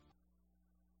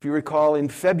If you recall, in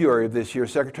February of this year,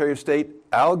 Secretary of State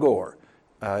Al Gore,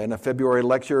 in a February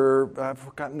lecture, I've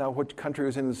forgotten now which country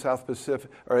was in the South Pacific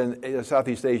or in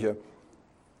Southeast Asia,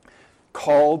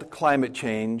 called climate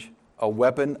change a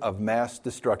weapon of mass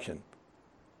destruction,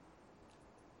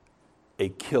 a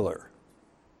killer,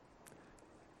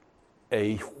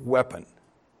 a weapon,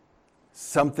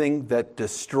 something that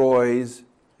destroys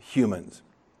humans,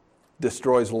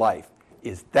 destroys life.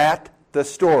 Is that the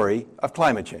story of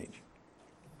climate change?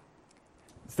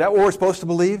 Is that what we're supposed to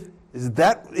believe? Is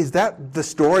that the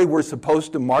story we're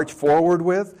supposed to march forward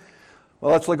with?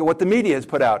 Well, let's look at what the media has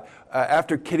put out.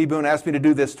 After Kitty Boone asked me to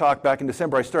do this talk back in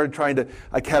December, I started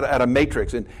I had a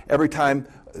matrix, and every time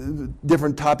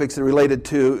different topics that related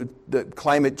to the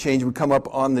climate change would come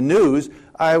up on the news,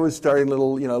 I was starting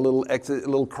little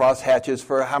crosshatches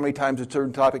for how many times a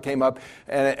certain topic came up,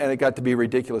 and it got to be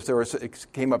ridiculous. It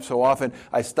came up so often,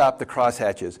 I stopped the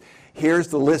crosshatches. Here's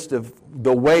the list of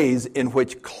the ways in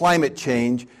which climate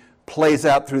change plays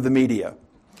out through the media.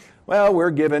 Well,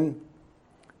 we're given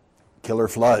killer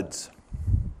floods,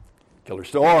 killer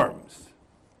storms,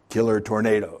 killer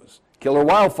tornadoes, killer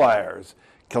wildfires,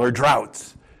 killer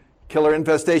droughts, killer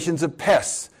infestations of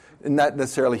pests, and not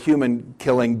necessarily human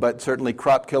killing, but certainly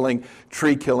crop killing,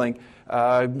 tree killing,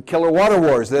 killer water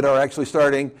wars that are actually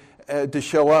starting to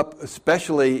show up,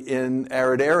 especially in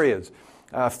arid areas.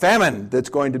 Famine that's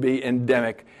going to be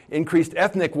endemic, increased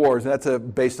ethnic wars, and that's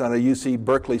based on a UC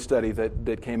Berkeley study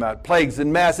that came out. Plagues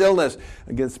and mass illness,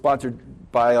 again sponsored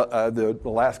by the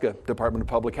Alaska Department of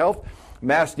Public Health.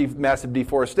 Massive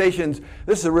deforestations.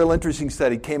 This is a real interesting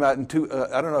study. Came out in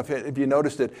I don't know if you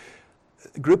noticed it.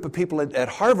 A group of people at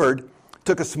Harvard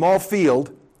took a small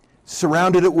field,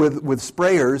 surrounded it with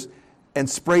sprayers, and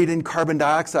sprayed in carbon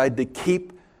dioxide to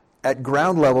keep at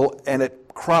ground level and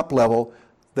at crop level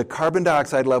the carbon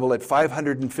dioxide level at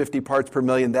 550 parts per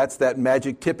million. That's that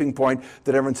magic tipping point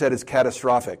that everyone said is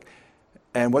catastrophic.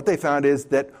 And what they found is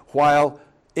that while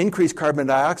increased carbon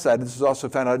dioxide, this was also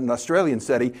found out in an Australian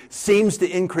study, seems to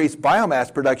increase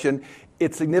biomass production,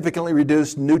 it significantly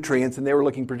reduced nutrients, and they were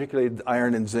looking particularly at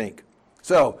iron and zinc.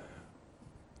 So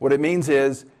what it means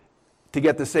is to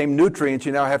get the same nutrients,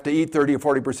 you now have to eat 30 or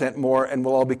 40% more, and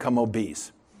we'll all become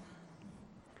obese.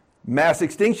 Mass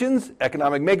extinctions,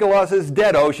 economic megalosses,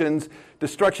 dead oceans,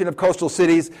 destruction of coastal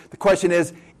cities. The question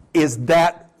is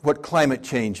that what climate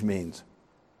change means?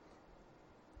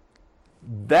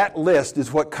 That list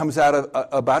is what comes out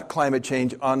about climate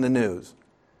change on the news.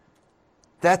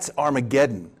 That's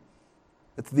Armageddon.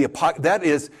 That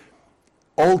is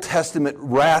Old Testament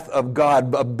wrath of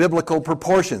God of biblical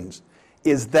proportions.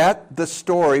 Is that the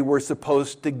story we're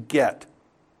supposed to get?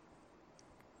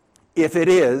 If it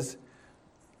is,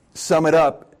 sum it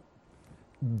up,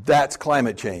 that's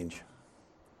climate change.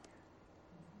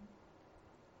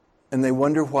 And they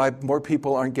wonder why more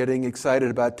people aren't getting excited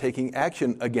about taking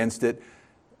action against it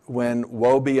when,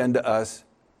 woe be unto us,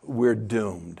 we're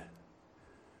doomed.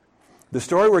 The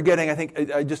story we're getting, I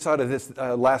think, I just thought of this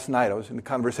last night. I was in a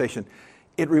conversation.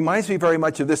 It reminds me very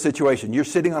much of this situation. You're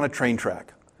sitting on a train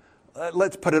track.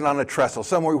 Let's put it on a trestle,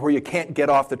 somewhere where you can't get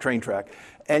off the train track.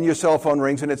 And your cell phone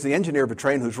rings, and it's the engineer of a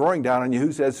train who's roaring down on you,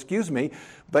 who says, "Excuse me,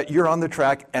 but you're on the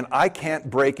track, and I can't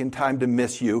brake in time to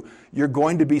miss you. You're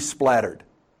going to be splattered."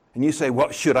 And you say,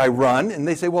 "Well, should I run?" And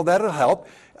they say, "Well, that'll help.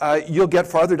 You'll get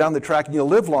farther down the track, and you'll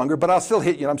live longer, but I'll still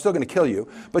hit you, and I'm still going to kill you.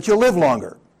 But you'll live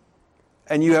longer."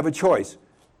 And you have a choice.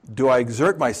 Do I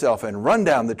exert myself and run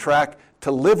down the track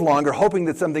to live longer, hoping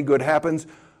that something good happens?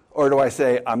 Or do I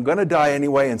say, I'm going to die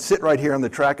anyway and sit right here on the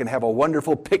track and have a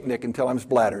wonderful picnic until I'm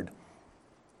splattered?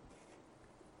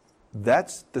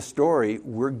 That's the story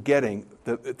we're getting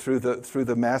through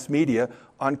the mass media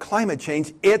on climate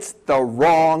change. It's the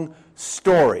wrong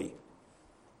story.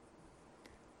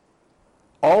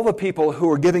 All the people who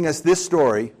are giving us this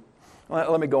story,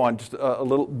 let me go on just a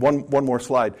little, one more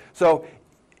slide. So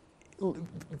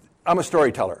I'm a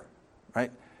storyteller,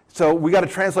 right? So we got to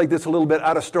translate this a little bit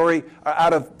out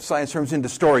of science terms into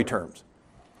story terms.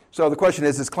 So the question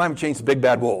is climate change the big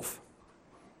bad wolf?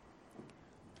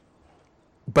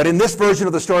 But in this version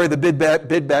of the story of the big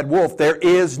bad wolf, there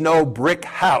is no brick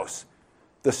house.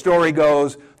 The story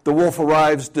goes, the wolf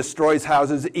arrives, destroys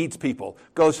houses, eats people.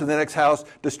 Goes to the next house,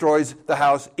 destroys the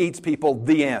house, eats people,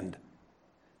 the end.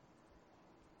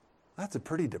 That's a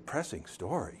pretty depressing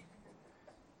story.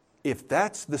 If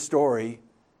that's the story,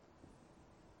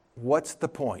 what's the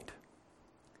point?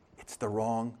 It's the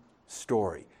wrong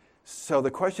story. So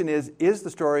the question is the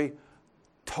story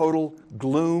total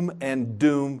gloom and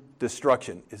doom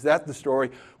destruction? Is that the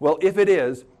story? Well, if it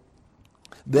is,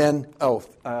 then,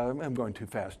 I'm going too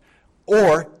fast.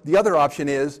 Or the other option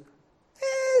is,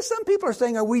 some people are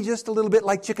saying, are we just a little bit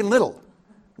like Chicken Little?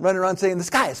 Running around saying, the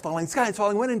sky is falling,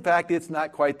 when in fact it's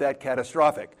not quite that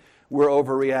catastrophic. We're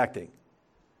overreacting.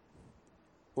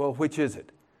 Well, which is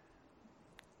it?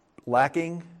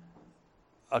 Lacking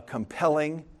a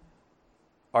compelling,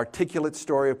 articulate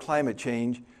story of climate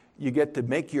change, you get to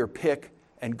make your pick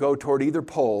and go toward either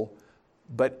pole,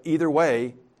 but either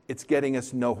way, it's getting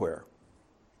us nowhere.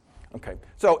 Okay,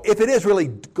 so if it is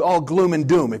really all gloom and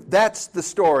doom, if that's the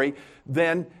story,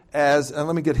 then as, and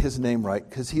let me get his name right,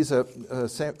 because he's a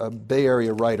Bay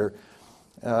Area writer.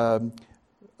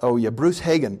 Bruce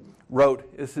Hagen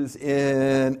wrote, this is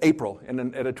in April in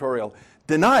an editorial,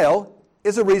 denial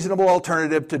is a reasonable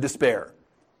alternative to despair.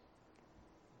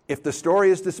 If the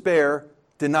story is despair,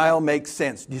 denial makes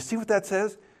sense. Do you see what that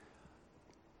says?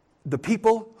 The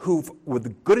people who,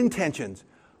 with good intentions,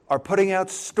 are putting out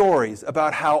stories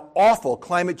about how awful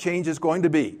climate change is going to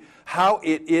be, how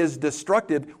it is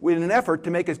destructive in an effort to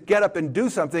make us get up and do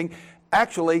something,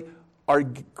 actually are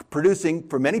producing,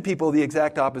 for many people, the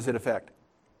exact opposite effect.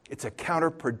 It's a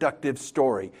counterproductive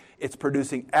story. It's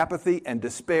producing apathy and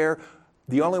despair.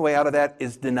 The only way out of that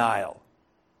is denial.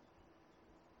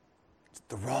 It's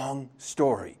the wrong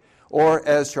story. Or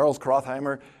as Charles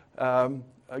Krautheimer,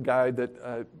 a guy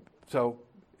that,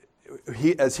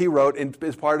 as he wrote,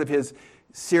 as part of his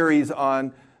series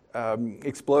on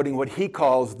exploding what he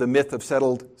calls the myth of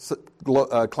settled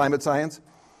climate science,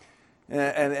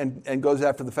 and goes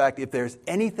after the fact if there's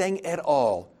anything at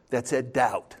all that's at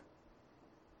doubt,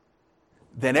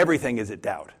 then everything is at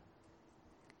doubt.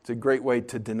 It's a great way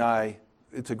to deny.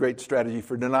 It's a great strategy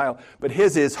for denial. But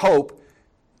his is hope,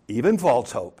 even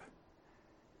false hope,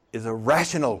 is a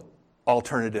rational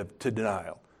alternative to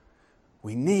denial.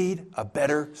 We need a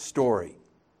better story.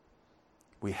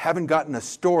 We haven't gotten a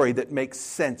story that makes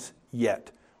sense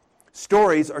yet.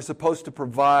 Stories are supposed to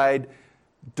provide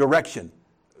direction,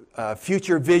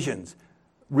 future visions,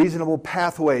 reasonable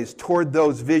pathways toward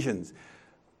those visions.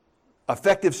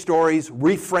 Effective stories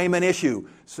reframe an issue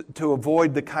to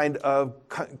avoid the kind of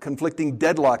conflicting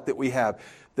deadlock that we have.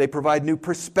 They provide new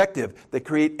perspective. They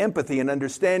create empathy and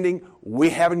understanding. We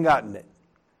haven't gotten it.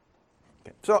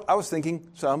 Okay. So I was thinking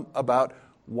some about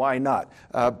why not.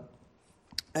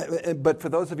 But for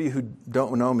those of you who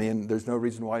don't know me, and there's no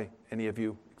reason why any of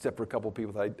you, except for a couple of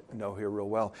people that I know here real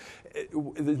well,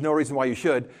 there's no reason why you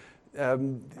should.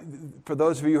 For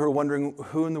those of you who are wondering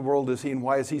who in the world is he and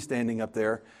why is he standing up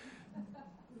there,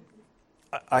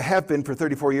 I have been for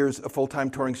 34 years a full-time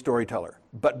touring storyteller.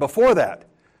 But before that,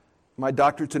 my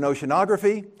doctorate's in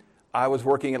oceanography. I was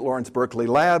working at Lawrence Berkeley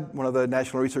Lab, one of the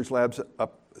national research labs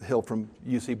uphill from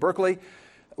UC Berkeley,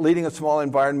 leading a small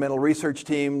environmental research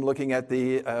team looking at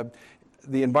the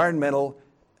environmental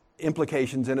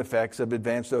implications and effects of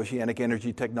advanced oceanic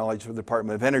energy technology for the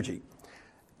Department of Energy.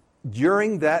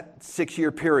 During that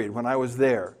 6-year period when I was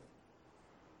there,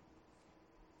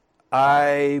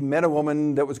 I met a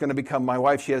woman that was going to become my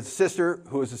wife. She has a sister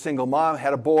who was a single mom,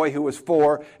 had a boy who was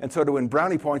 4, and so to win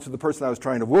brownie points with the person I was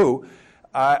trying to woo,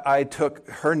 I took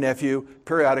her nephew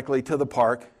periodically to the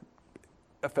park,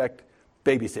 effect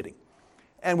babysitting.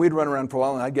 And we'd run around for a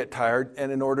while, and I'd get tired,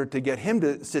 and in order to get him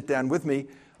to sit down with me,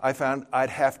 I found I'd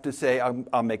have to say,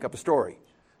 I'll make up a story.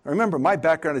 Now remember, my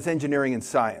background is engineering and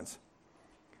science.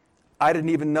 I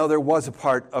didn't even know there was a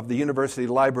part of the university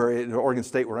library at Oregon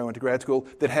State where I went to grad school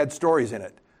that had stories in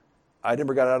it. I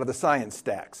never got out of the science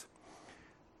stacks.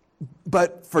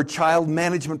 But for child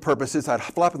management purposes, I'd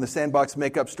flop in the sandbox,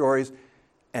 make up stories,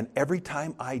 and every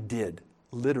time I did,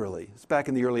 literally, it's back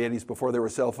in the early 80s before there were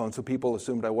cell phones, so people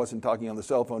assumed I wasn't talking on the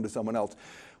cell phone to someone else.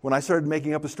 When I started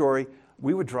making up a story,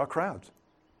 we would draw crowds.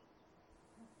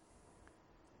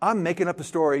 I'm making up a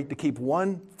story to keep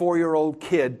one 4-year-old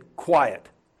kid quiet.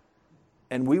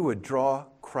 And we would draw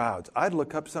crowds. I'd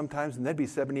look up sometimes and there'd be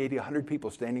 70, 80, 100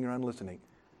 people standing around listening.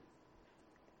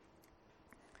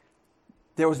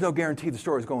 There was no guarantee the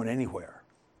story was going anywhere.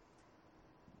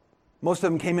 Most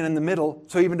of them came in the middle,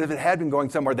 so even if it had been going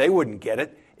somewhere, they wouldn't get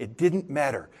it. It didn't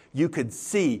matter. You could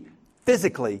see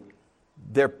physically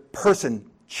their person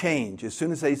change as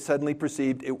soon as they suddenly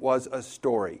perceived it was a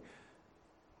story.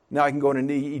 Now I can go in an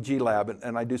EEG lab,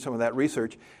 and I do some of that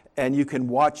research, and you can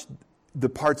watch the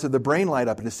parts of the brain light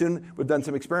up. And as soon, we've done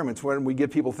some experiments when we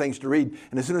give people things to read,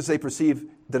 and as soon as they perceive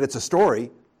that it's a story,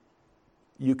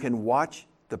 you can watch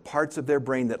the parts of their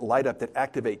brain that light up, that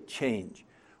activate, change.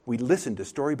 We listen to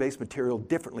story-based material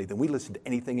differently than we listen to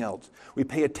anything else. We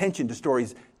pay attention to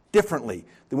stories differently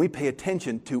than we pay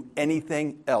attention to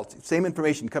anything else. Same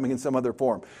information coming in some other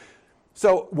form.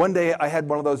 So one day I had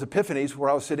one of those epiphanies where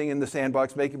I was sitting in the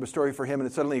sandbox making a story for him, and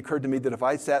it suddenly occurred to me that if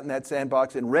I sat in that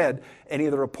sandbox and read any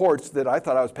of the reports that I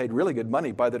thought I was paid really good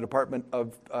money by the Department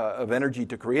of Energy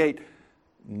to create,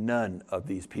 none of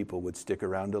these people would stick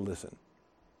around to listen.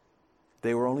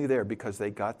 They were only there because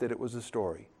they got that it was a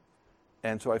story.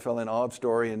 And so I fell in awe of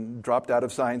story and dropped out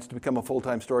of science to become a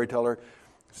full-time storyteller. I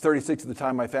was 36 at the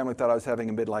time. My family thought I was having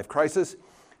a midlife crisis.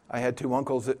 I had 2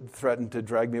 uncles that threatened to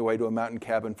drag me away to a mountain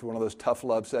cabin for one of those tough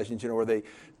love sessions, where they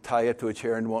tie you to a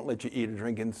chair and won't let you eat or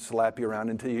drink and slap you around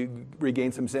until you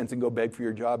regain some sense and go beg for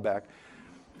your job back.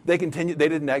 They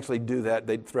didn't actually do that.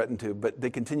 They threatened to, but they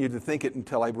continued to think it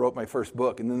until I wrote my first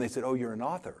book. And then they said, "Oh, you're an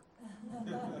author."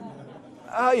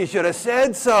 "Oh, you should have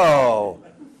said so.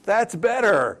 That's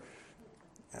better."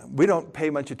 We don't pay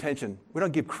much attention. We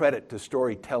don't give credit to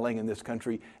storytelling in this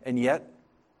country, and yet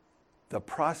the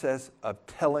process of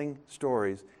telling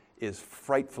stories is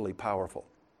frightfully powerful.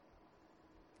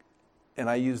 And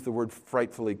I use the word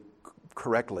frightfully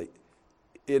correctly.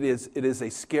 It is a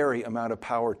scary amount of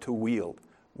power to wield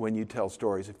when you tell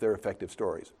stories, if they're effective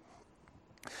stories.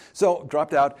 So,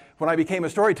 dropped out. When I became a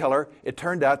storyteller, it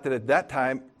turned out that at that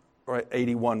time, or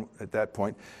 81 at that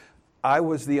point, I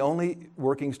was the only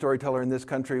working storyteller in this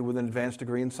country with an advanced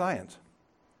degree in science.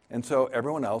 And so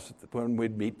everyone else, when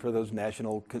we'd meet for those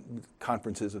national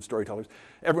conferences of storytellers,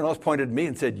 everyone else pointed at me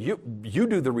and said, you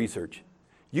do the research.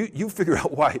 You figure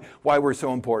out why we're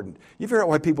so important. You figure out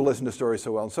why people listen to stories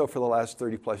so well. And so for the last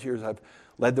 30 plus years, I've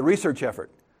led the research effort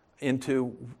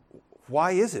into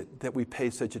why is it that we pay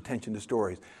such attention to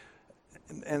stories.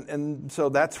 And so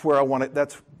that's where I want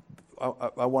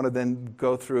to then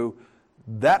go through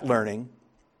that learning,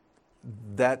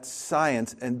 that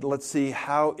science, and let's see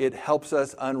how it helps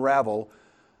us unravel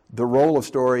the role of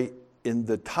story in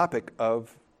the topic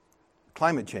of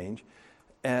climate change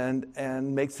and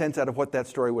make sense out of what that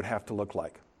story would have to look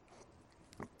like.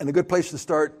 And a good place to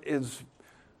start is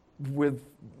with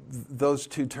those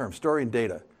 2 terms, story and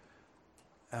data.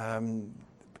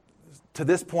 To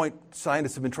this point,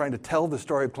 scientists have been trying to tell the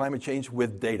story of climate change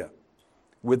with data,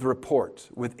 with reports,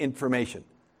 with information.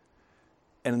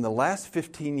 And in the last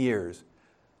 15 years,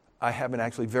 I haven't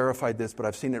actually verified this, but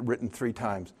I've seen it written 3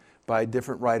 times by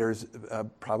different writers,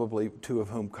 probably 2 of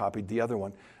whom copied the other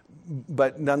one.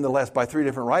 But nonetheless, by 3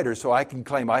 different writers, so I can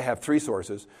claim I have 3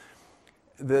 sources.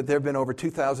 There have been over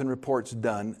 2,000 reports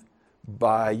done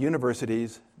by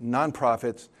universities,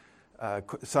 nonprofits,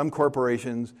 some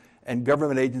corporations, and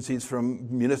government agencies from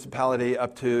municipality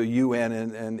up to UN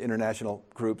and international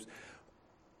groups,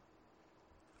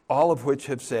 all of which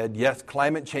have said, yes,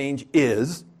 climate change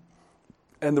is,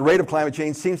 and the rate of climate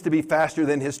change seems to be faster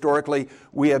than historically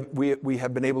we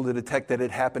have been able to detect that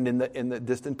it happened in the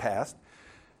distant past,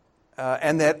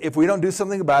 and that if we don't do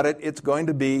something about it, it's going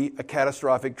to be a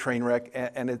catastrophic train wreck,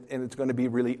 and it's going to be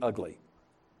really ugly.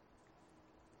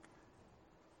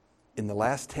 In the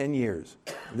last 10 years,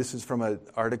 this is from an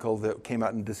article that came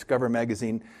out in Discover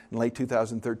magazine in late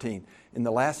 2013, in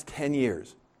the last 10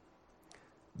 years,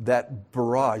 that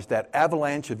barrage, that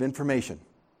avalanche of information,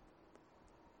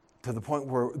 to the point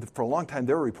where for a long time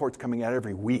there were reports coming out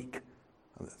every week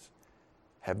on this,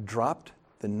 have dropped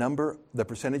the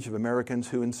percentage of Americans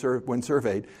who, when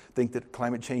surveyed, think that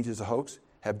climate change is a hoax,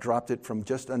 have dropped it from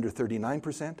just under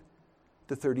 39%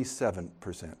 to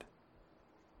 37%.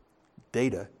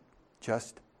 Data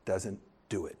just doesn't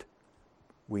do it.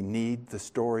 We need the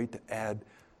story to add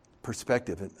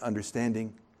perspective and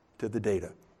understanding to the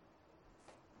data.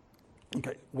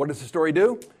 Okay, what does the story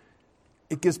do?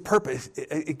 It gives purpose,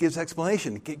 it gives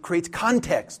explanation, it creates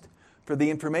context for the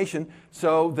information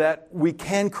so that we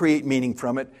can create meaning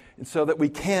from it and so that we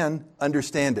can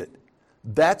understand it.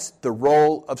 That's the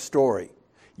role of story.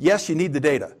 Yes, you need the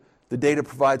data. The data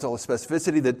provides all the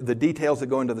specificity, the details that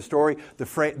go into the story,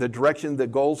 the direction, the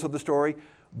goals of the story,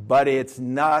 but it's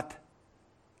not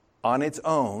on its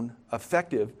own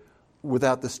effective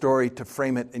without the story to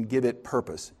frame it and give it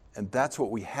purpose. And that's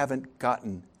what we haven't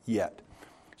gotten yet.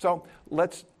 So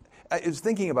I was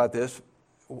thinking about this.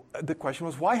 The question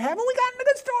was, why haven't we gotten a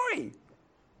good story?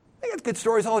 I get good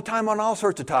stories all the time on all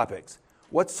sorts of topics.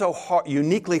 What's so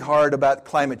uniquely hard about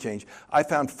climate change? I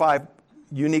found 5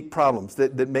 unique problems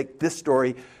that make this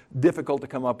story difficult to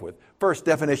come up with. First,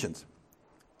 definitions.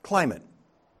 Climate.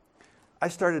 I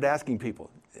started asking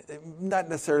people, not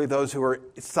necessarily those who are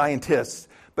scientists,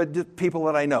 but just people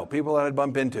that I know, people that I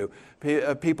bump into,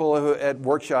 people who, at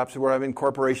workshops where I'm in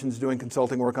corporations doing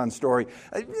consulting work on story.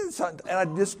 And I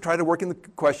just try to work in the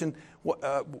question,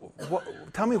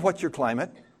 tell me what's your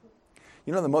climate?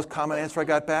 You know the most common answer I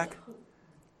got back?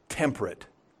 Temperate,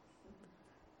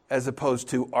 as opposed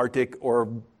to Arctic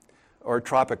or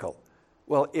tropical.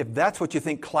 Well, if that's what you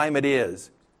think climate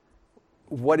is,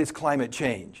 what is climate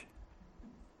change?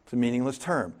 It's a meaningless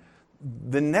term.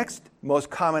 The next most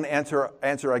common answer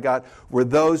I got were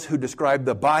those who described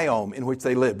the biome in which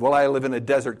they lived. Well, I live in a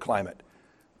desert climate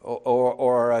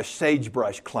or a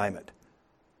sagebrush climate.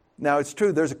 Now, it's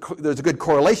true, there's a good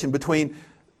correlation between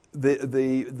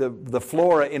the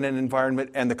flora in an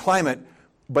environment and the climate,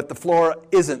 but the flora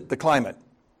isn't the climate.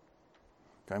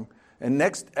 Okay? And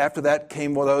next, after that,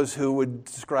 came those who would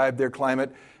describe their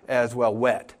climate as, well,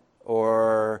 wet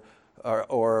or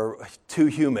too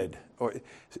humid, or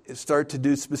start to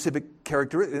do specific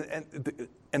characteristics,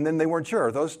 and then they weren't sure.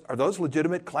 Are those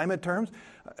legitimate climate terms?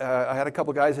 I had a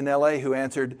couple guys in L.A. who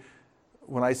answered,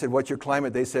 when I said, what's your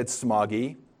climate? They said,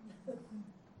 smoggy.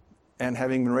 And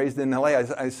having been raised in L.A.,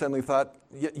 I suddenly thought,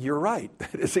 you're right.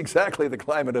 That is exactly the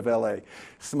climate of L.A.,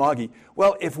 smoggy.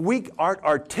 Well, if we aren't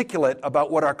articulate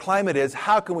about what our climate is,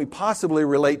 how can we possibly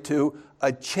relate to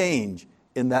a change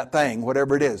in that thing,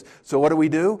 whatever it is? So what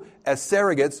do? As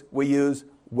surrogates, we use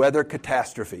weather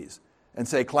catastrophes and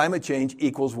say climate change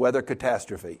equals weather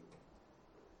catastrophe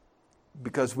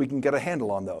because we can get a handle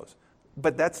on those.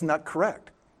 But that's not correct.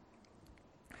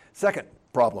 Second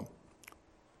problem.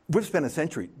 We've spent a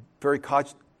century very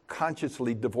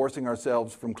consciously divorcing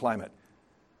ourselves from climate.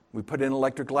 We put in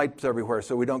electric lights everywhere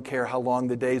so we don't care how long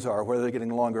the days are, whether they're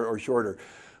getting longer or shorter.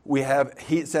 We have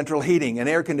central heating and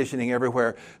air conditioning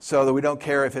everywhere so that we don't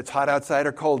care if it's hot outside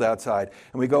or cold outside.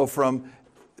 And we go from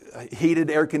a heated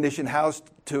air-conditioned house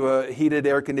to a heated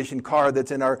air-conditioned car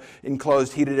that's in our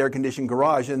enclosed heated air-conditioned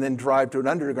garage, and then drive to an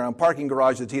underground parking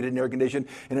garage that's heated and air-conditioned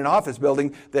in an office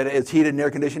building that is heated and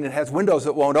air-conditioned and has windows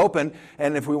that won't open.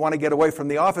 And if we want to get away from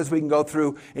the office, we can go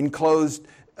through enclosed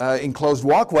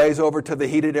walkways over to the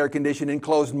heated air-conditioned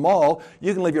enclosed mall.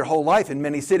 You can live your whole life in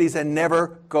many cities and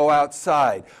never go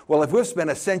outside. Well, if we've spent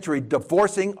a century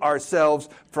divorcing ourselves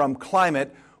from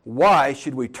climate, why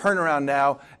should we turn around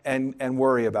now and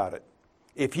worry about it?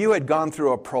 If you had gone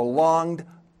through a prolonged,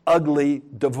 ugly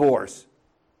divorce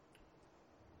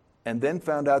and then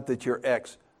found out that your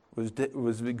ex was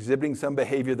exhibiting some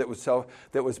behavior that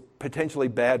was potentially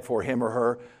bad for him or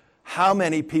her, how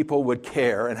many people would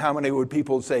care and how many would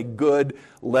people say, good,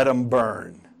 let them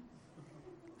burn?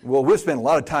 Well, we've spent a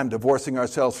lot of time divorcing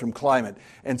ourselves from climate,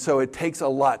 and so it takes a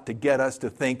lot to get us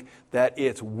to think that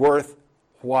it's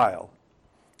worthwhile.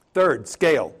 Third,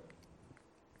 scale.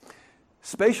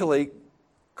 Spatially,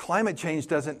 climate change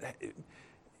is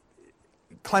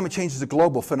a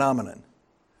global phenomenon.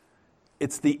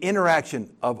 It's the interaction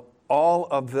of all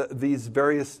of these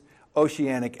various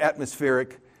oceanic,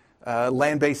 atmospheric,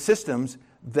 land-based systems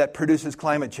that produces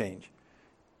climate change.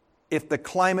 If the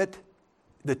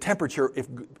temperature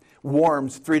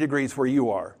warms 3 degrees where you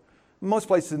are, most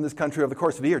places in this country over the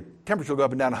course of a year, temperature will go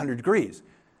up and down 100 degrees.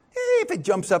 If it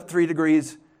jumps up 3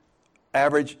 degrees,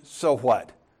 average, so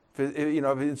what?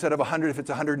 Instead of 100, if it's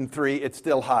 103, it's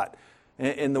still hot.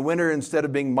 In the winter, instead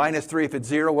of being -3, if it's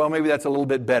 0, well, maybe that's a little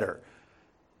bit better.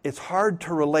 It's hard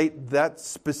to relate that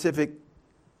specific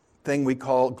thing we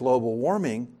call global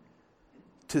warming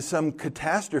to some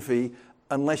catastrophe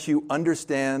unless you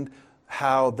understand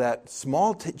how that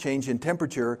small change in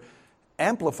temperature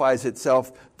amplifies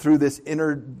itself through this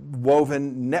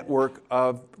interwoven network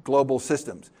of global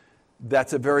systems.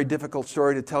 That's a very difficult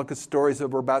story to tell because stories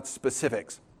are about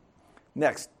specifics.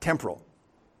 Next, temporal.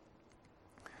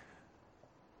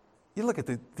 You look at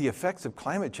the effects of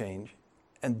climate change,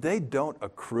 and they don't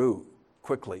accrue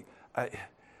quickly. I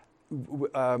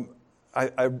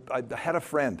had a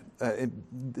friend.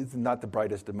 He's not the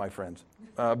brightest of my friends,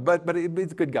 but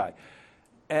he's a good guy.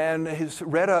 And he's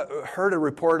heard a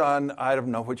report on, I don't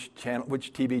know which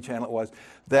TV channel it was,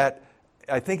 that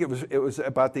I think it was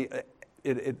about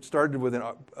It started with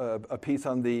a piece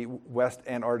on the West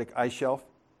Antarctic ice shelf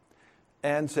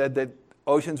and said that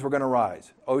oceans were going to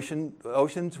rise.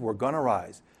 Oceans were going to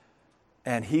rise.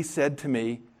 And he said to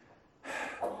me,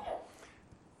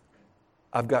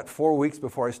 I've got 4 weeks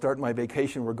before I start my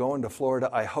vacation. We're going to Florida.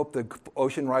 I hope the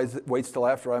ocean waits till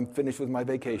after I'm finished with my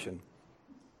vacation.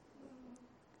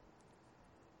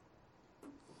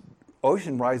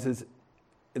 Ocean rises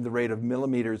in the rate of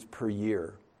millimeters per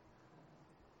year.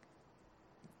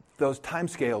 Those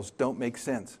timescales don't make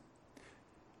sense.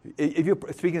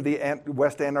 Speaking of the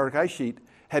West Antarctic ice sheet,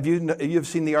 you've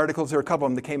seen the articles? There are a couple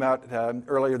of them that came out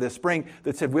earlier this spring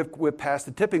that said we've passed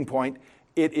the tipping point.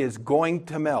 It is going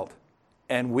to melt,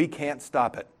 and we can't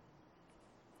stop it.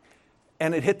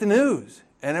 And it hit the news,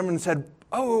 and everyone said,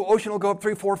 "Oh, ocean will go up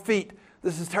 3-4 feet.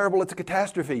 This is terrible. It's a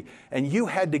catastrophe." And you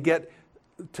had to get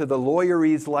to the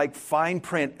lawyerese like fine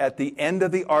print at the end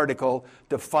of the article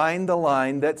to find the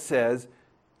line that says,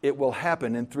 it will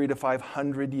happen in 300 to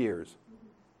 500 years.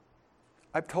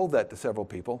 I've told that to several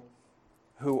people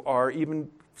who are even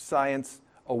science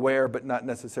aware but not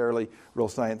necessarily real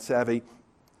science savvy.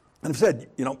 And I've said,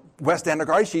 West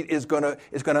Antarctic ice sheet is going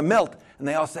to melt. And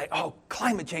they all say, oh,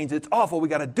 climate change, it's awful. We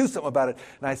got to do something about it.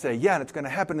 And I say, yeah, and it's going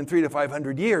to happen in 300 to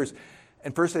 500 years.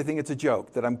 And first they think it's a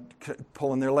joke, that I'm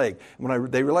pulling their leg. And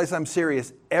when they realize I'm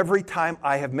serious, every time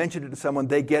I have mentioned it to someone,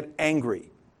 they get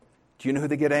angry. Do you know who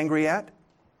they get angry at?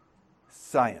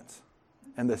 Science.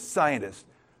 And the scientists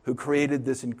who created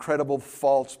this incredible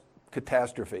false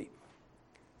catastrophe.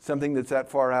 Something that's that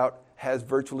far out has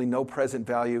virtually no present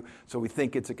value, so we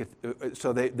think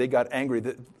so they got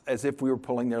angry as if we were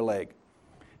pulling their leg.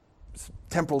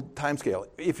 Temporal timescale.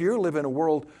 If you live in a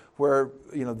world where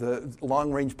the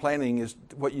long-range planning is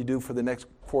what you do for the next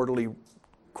quarterly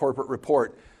corporate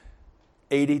report,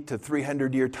 80 to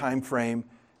 300-year time frame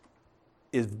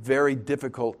is very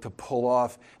difficult to pull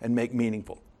off and make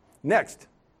meaningful. Next,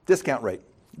 discount rate.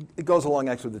 It goes along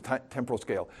actually with the temporal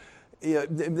scale.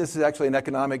 This is actually an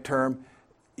economic term.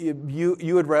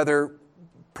 You would rather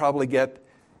probably get,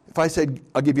 if I said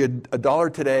I'll give you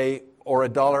 $1 today or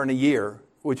 $1 in a year,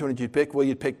 which one would you pick? Well,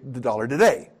 you'd pick the $1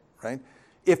 today, right?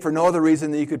 If for no other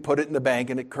reason than you could put it in the bank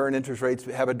and at current interest rates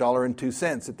have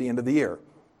 $1.02 at the end of the year.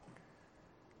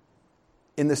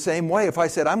 In the same way, if I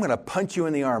said I'm going to punch you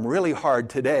in the arm really hard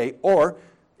today, or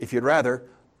if you'd rather,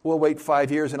 we'll wait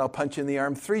 5 years and I'll punch you in the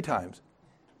arm 3 times.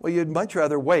 Well, you'd much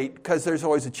rather wait because there's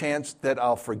always a chance that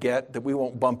I'll forget, that we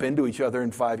won't bump into each other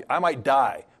in 5 years. I might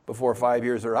die before 5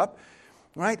 years are up,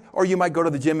 right? Or you might go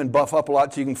to the gym and buff up a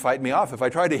lot so you can fight me off if I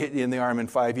try to hit you in the arm in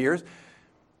 5 years.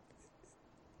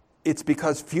 It's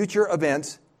because future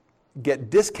events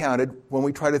get discounted when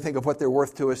we try to think of what they're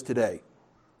worth to us today.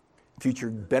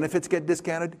 Future benefits get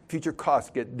discounted, future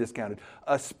costs get discounted,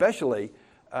 especially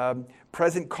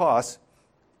present costs,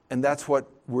 and that's what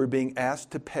we're being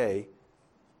asked to pay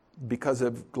because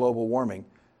of global warming.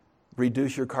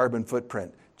 Reduce your carbon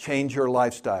footprint, change your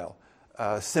lifestyle,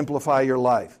 simplify your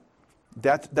life.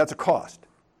 That's a cost.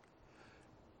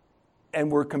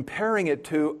 And we're comparing it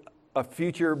to a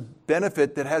future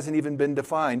benefit that hasn't even been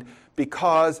defined,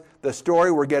 because the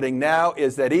story we're getting now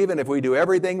is that even if we do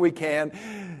everything we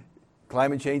can,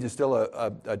 climate change is still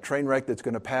a train wreck that's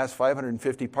going to pass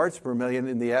 550 parts per million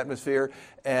in the atmosphere,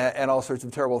 and all sorts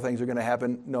of terrible things are going to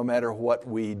happen no matter what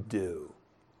we do.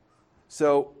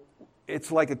 So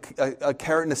it's like a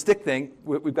carrot and a stick thing.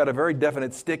 We've got a very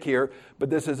definite stick here, but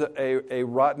this is a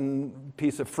rotten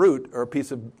piece of fruit or a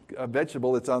piece of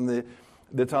vegetable that's on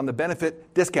the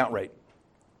benefit discount rate.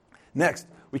 Next,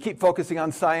 we keep focusing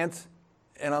on science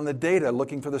and on the data,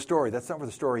 looking for the story. That's not where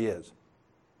the story is.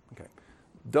 Okay,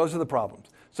 those are the problems.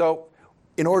 So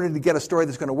in order to get a story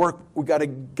that's going to work, we've got to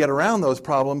get around those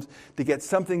problems to get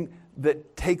something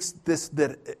that takes this,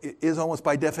 that is almost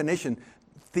by definition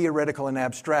theoretical and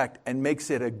abstract, and makes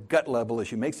it a gut level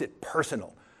issue, makes it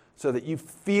personal, so that you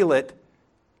feel it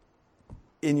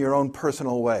in your own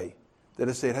personal way. That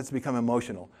is to say, it has to become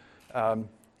emotional.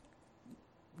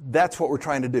 That's what we're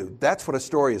trying to do. That's what a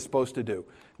story is supposed to do.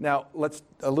 Now,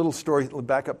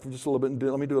 back up for just a little bit, and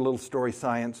let me do a little story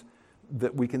science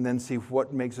that we can then see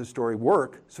what makes a story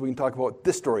work, so we can talk about what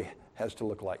this story has to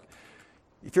look like.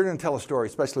 If you're going to tell a story,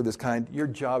 especially this kind, your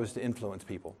job is to influence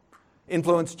people.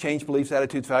 Influence, change beliefs,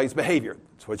 attitudes, values, behavior.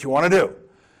 It's what you want to do.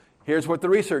 Here's what the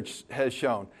research has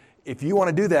shown. If you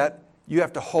want to do that, you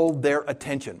have to hold their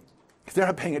attention. If they're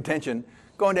not paying attention,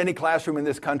 go into any classroom in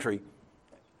this country,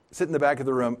 sit in the back of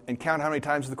the room, and count how many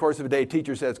times in the course of a day a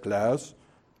teacher says, "Class,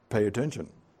 pay attention.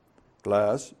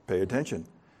 Class, pay attention."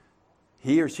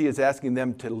 He or she is asking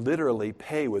them to literally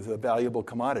pay with a valuable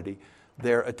commodity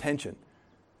their attention,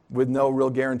 with no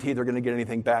real guarantee they're going to get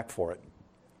anything back for it.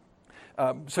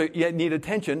 So you need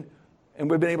attention, and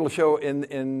we've been able to show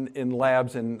in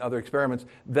labs and other experiments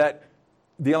that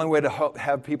the only way to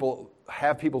have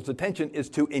people's attention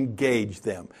is to engage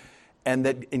them, and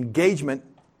that engagement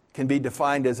can be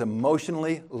defined as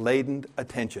emotionally laden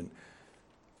attention.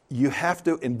 You have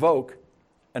to invoke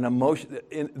an emotion,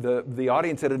 the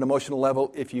audience at an emotional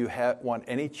level if you want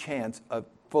any chance of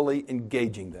fully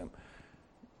engaging them.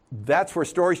 That's where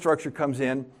story structure comes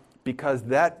in, because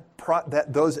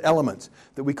those elements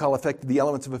that we call the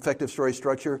elements of effective story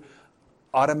structure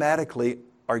automatically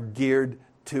are geared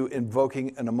to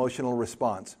invoking an emotional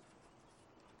response.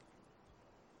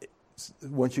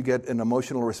 Once you get an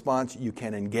emotional response, you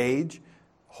can engage,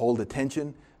 hold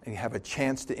attention, and have a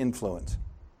chance to influence.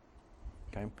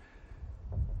 Okay?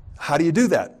 How do you do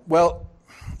that? Well,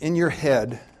 in your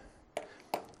head,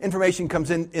 information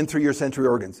comes in through your sensory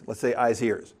organs, let's say eyes,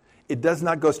 ears. It does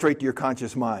not go straight to your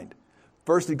conscious mind.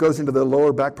 First, it goes into the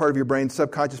lower back part of your brain,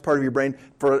 subconscious part of your brain,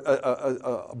 for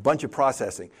a bunch of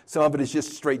processing. Some of it is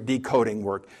just straight decoding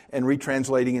work and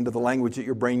retranslating into the language that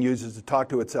your brain uses to talk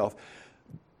to itself.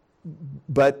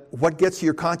 But what gets to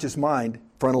your conscious mind,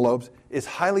 frontal lobes, is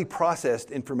highly processed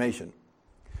information.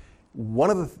 One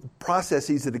of the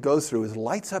processes that it goes through is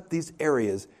lights up these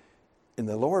areas in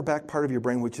the lower back part of your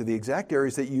brain, which are the exact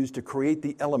areas that you use to create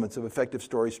the elements of effective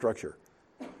story structure.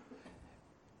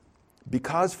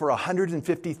 Because for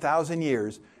 150,000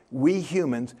 years, we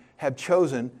humans have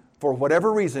chosen, for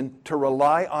whatever reason, to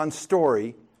rely on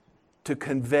story to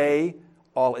convey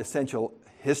all essential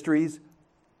histories,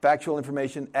 factual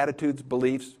information, attitudes,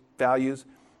 beliefs, values,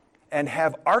 and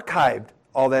have archived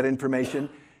all that information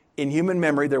in human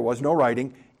memory. There was no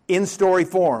writing, in story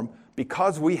form.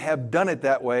 Because we have done it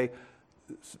that way,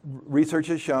 research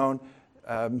has shown,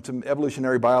 some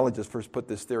evolutionary biologists first put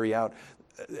this theory out,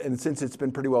 and since it's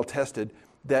been pretty well tested,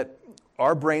 that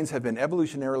our brains have been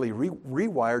evolutionarily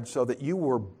rewired so that you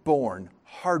were born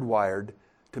hardwired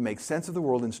to make sense of the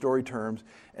world in story terms,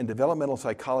 and developmental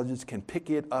psychologists can pick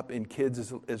it up in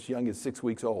kids as young as 6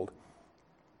 weeks old,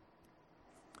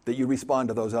 that you respond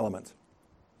to those elements.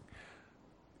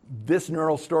 This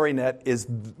neural story net is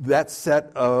that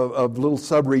set of little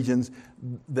subregions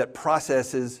that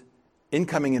processes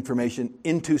incoming information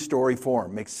into story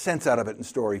form, makes sense out of it in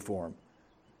story form.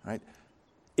 Right?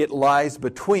 It lies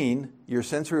between your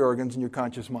sensory organs and your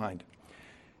conscious mind.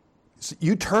 So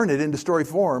you turn it into story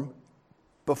form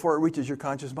before it reaches your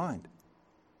conscious mind.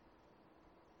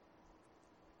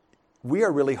 We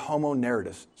are really homo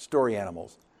narratus, story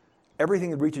animals. Everything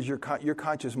that reaches your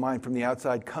conscious mind from the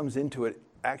outside comes into it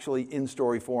actually in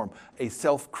story form, a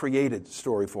self-created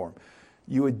story form.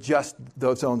 You adjust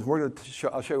those elements.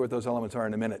 I'll show you what those elements are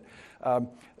in a minute.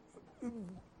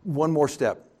 One more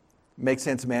step. Make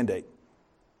sense mandate.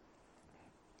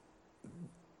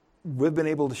 We've been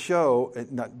able to show,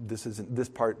 this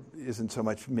part isn't so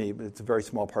much me, but it's a very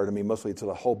small part of me. Mostly it's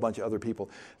a whole bunch of other people.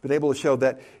 Been able to show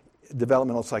that,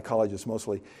 developmental psychologists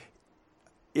mostly,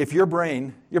 if your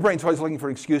brain's always looking for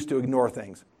an excuse to ignore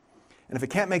things. And if it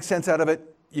can't make sense out of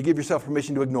it, you give yourself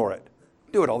permission to ignore it.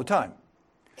 Do it all the time.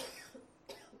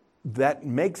 That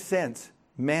makes sense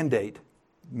mandate,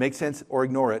 make sense or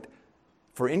ignore it,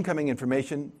 for incoming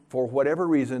information, for whatever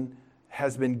reason,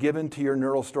 has been given to your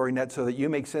neural story net so that you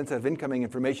make sense of incoming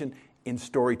information in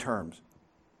story terms.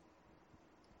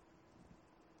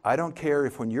 I don't care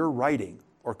if when you're writing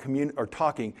or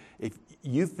talking, if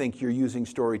you think you're using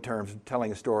story terms,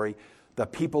 telling a story, the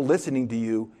people listening to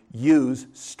you use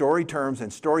story terms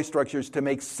and story structures to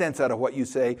make sense out of what you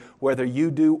say, whether you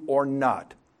do or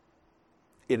not.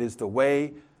 It is the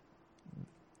way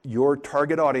your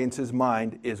target audience's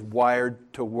mind is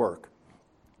wired to work.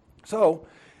 So,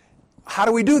 how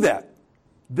do we do that?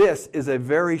 This is a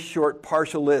very short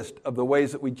partial list of the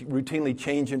ways that we routinely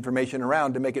change information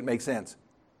around to make it make sense.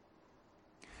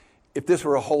 If this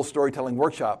were a whole storytelling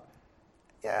workshop,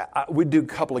 we'd do a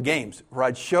couple of games where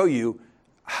I'd show you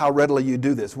how readily you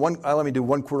do this. Let me do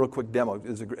one real quick demo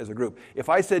as a group. If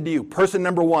I said to you, person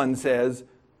number 1 says,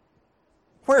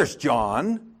 "Where's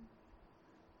John?"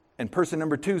 And person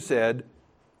number 2 said,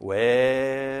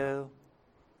 "Well,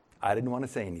 I didn't want to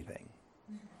say anything,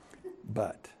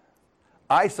 but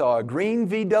I saw a green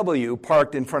VW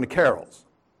parked in front of Carol's."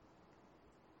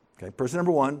 Okay, person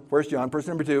number 1, "Where's John?"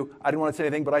 Person number 2, "I didn't want to say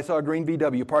anything, but I saw a green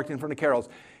VW parked in front of Carol's."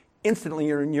 Instantly,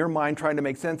 you're in your mind trying to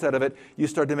make sense out of it. You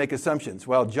start to make assumptions.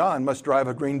 Well, John must drive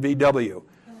a green VW.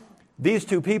 These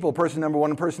two people, person number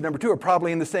 1 and person number 2, are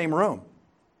probably in the same room.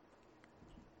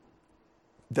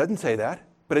 Doesn't say that,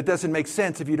 but it doesn't make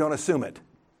sense if you don't assume it.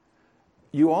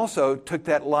 You also took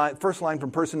that first line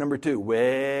from person number 2.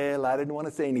 "Well, I didn't want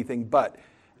to say anything, but,"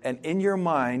 and in your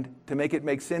mind, to make it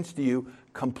make sense to you,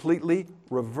 completely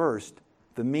reversed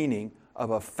the meaning of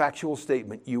a factual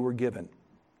statement you were given.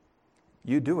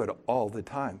 You do it all the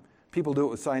time. People do it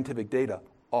with scientific data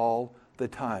all the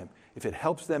time. If it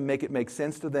helps them make it make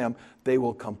sense to them, they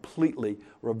will completely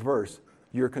reverse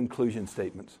your conclusion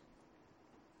statements.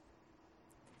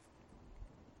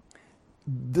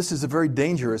 This is a very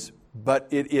dangerous, but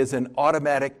it is an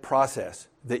automatic process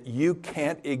that you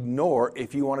can't ignore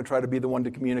if you want to try to be the one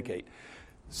to communicate.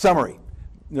 Summary.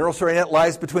 Neural story net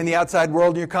lies between the outside world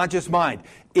and your conscious mind.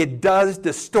 It does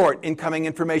distort incoming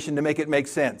information to make it make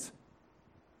sense.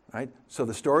 Right? So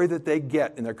the story that they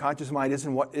get in their conscious mind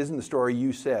isn't the story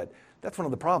you said. That's one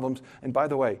of the problems. And by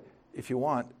the way, if you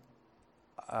want,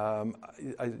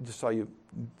 I just saw you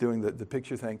doing the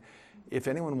picture thing. If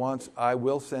anyone wants, I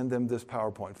will send them this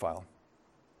PowerPoint file.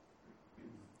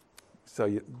 So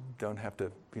you don't have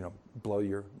to, blow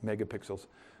your megapixels.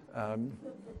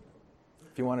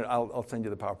 If you want it, I'll send you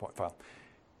the PowerPoint file.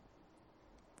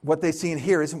 What they see in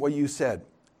here isn't what you said.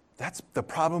 That's the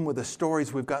problem with the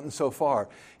stories we've gotten so far,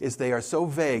 is they are so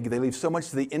vague, they leave so much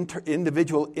to the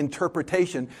individual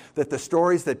interpretation that the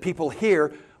stories that people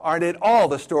hear aren't at all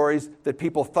the stories that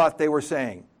people thought they were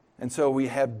saying. And so we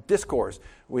have discourse,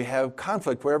 we have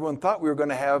conflict where everyone thought we were going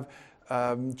to have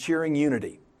cheering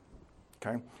unity.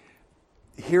 Okay?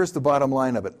 Here's the bottom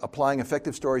line of it. Applying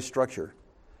effective story structure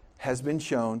has been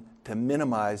shown to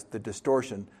minimize the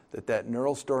distortion that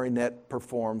neural story net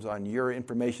performs on your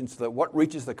information, so that what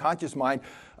reaches the conscious mind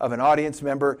of an audience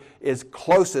member is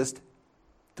closest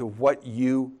to what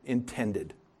you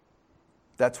intended.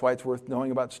 That's why it's worth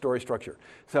knowing about story structure.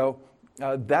 So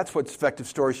that's what effective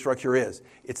story structure is.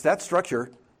 It's that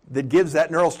structure that gives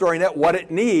that neural story net what it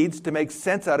needs to make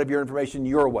sense out of your information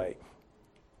your way.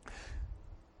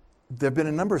 There have been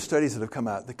a number of studies that have come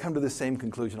out that come to the same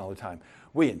conclusion all the time.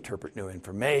 We interpret new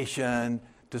information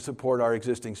to support our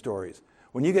existing stories.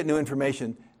 When you get new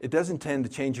information, it doesn't tend to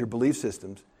change your belief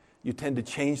systems. You tend to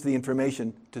change the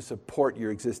information to support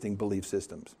your existing belief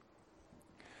systems.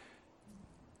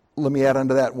 Let me add on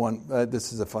to that one.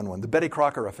 This is a fun one. The Betty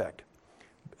Crocker effect.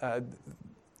 A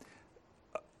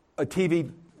TV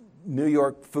New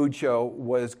York food show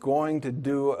was going to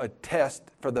do a test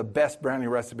for the best brownie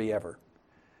recipe ever.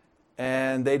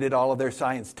 And they did all of their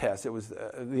science tests. It was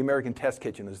the American Test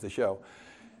Kitchen is the show.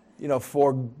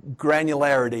 For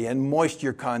granularity and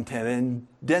moisture content and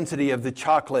density of the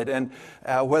chocolate, and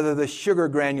whether the sugar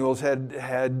granules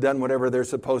had done whatever they're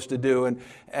supposed to do,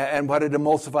 and what had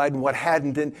emulsified and what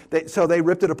hadn't. And so they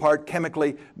ripped it apart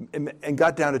chemically and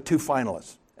got down to 2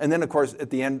 finalists. And then, of course, at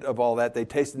the end of all that, they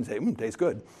tasted and say, tastes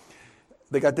good.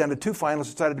 They got down to 2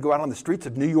 finalists, decided to go out on the streets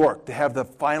of New York to have the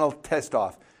final test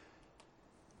off.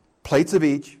 Plates of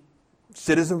each,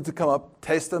 citizens to come up,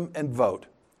 taste them, and vote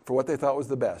for what they thought was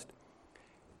the best.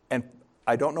 And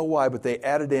I don't know why, but they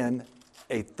added in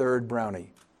a 3rd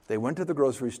brownie. They went to the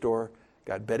grocery store,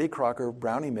 got Betty Crocker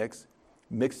brownie mix,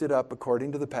 mixed it up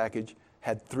according to the package,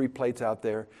 had 3 plates out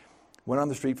there, went on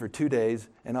the street for 2 days,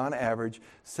 and on average,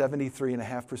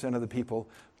 73.5% of the people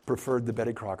preferred the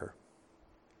Betty Crocker.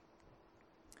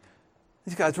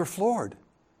 These guys were floored.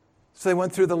 So they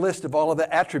went through the list of all of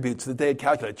the attributes that they had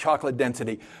calculated: chocolate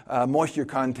density, moisture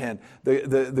content,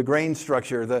 the grain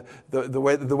structure, the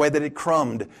way that it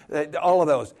crumbed, all of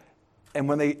those. And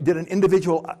when they did an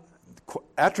individual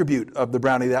attribute of the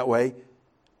brownie that way,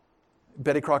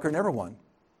 Betty Crocker never won.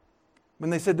 When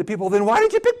they said to people, then why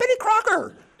did you pick Betty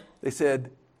Crocker? They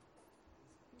said,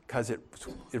 because it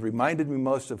reminded me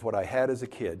most of what I had as a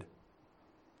kid.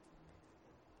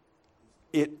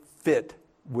 It fit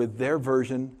with their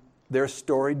version, their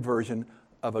storied version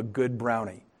of a good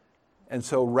brownie. And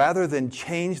so rather than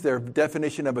change their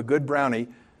definition of a good brownie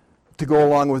to go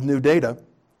along with new data,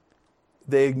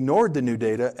 they ignored the new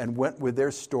data and went with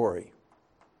their story.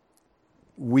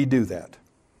 We do that.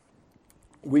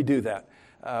 We do that.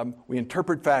 We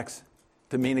interpret facts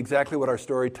to mean exactly what our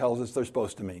story tells us they're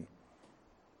supposed to mean.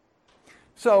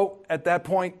 So at that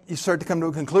point, you start to come to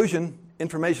a conclusion.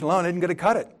 Information alone isn't going to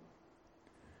cut it.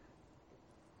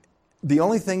 The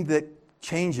only thing that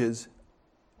changes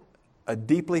a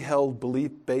deeply held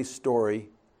belief-based story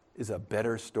is a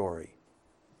better story.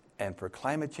 And for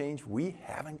climate change, we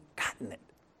haven't gotten it.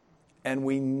 And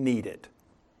we need it.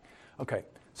 Okay,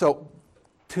 so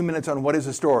 2 minutes on what is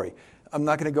a story. I'm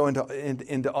not going to go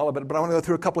into all of it, but I want to go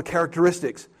through a couple of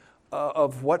characteristics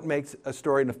of what makes a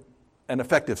story an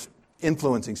effective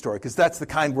influencing story, because that's the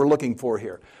kind we're looking for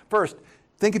here. First,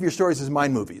 think of your stories as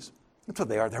mind movies. That's what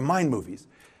they are. They're mind movies.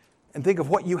 And think of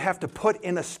what you have to put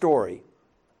in a story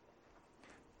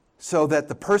so that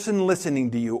the person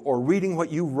listening to you or reading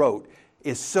what you wrote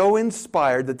is so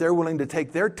inspired that they're willing to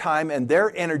take their time and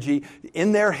their energy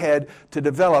in their head to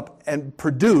develop and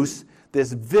produce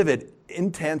this vivid,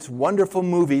 intense, wonderful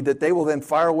movie that they will then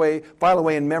file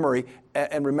away in memory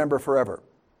and remember forever,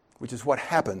 which is what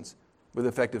happens with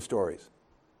effective stories.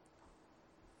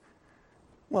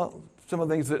 Well, some of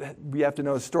the things that we have to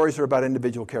know is stories are about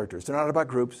individual characters. They're not about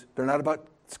groups. They're not about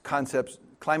concepts.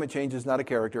 Climate change is not a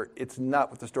character. It's not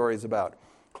what the story is about.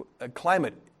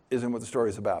 Climate isn't what the story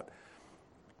is about.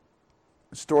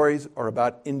 Stories are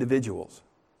about individuals.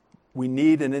 We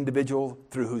need an individual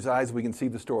through whose eyes we can see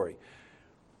the story.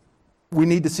 We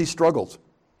need to see struggles.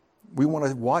 We want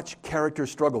to watch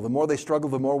characters struggle. The more they struggle,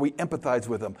 the more we empathize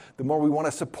with them. The more we want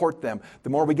to support them. The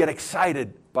more we get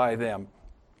excited by them.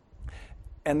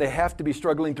 And they have to be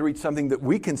struggling to reach something that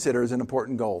we consider as an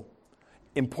important goal.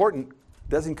 Important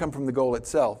doesn't come from the goal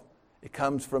itself. It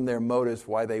comes from their motives,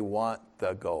 why they want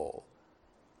the goal.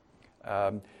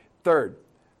 Third,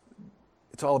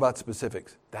 It's all about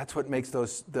specifics. That's what makes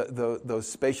those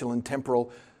spatial and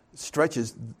temporal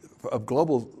stretches of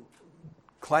global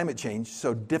climate change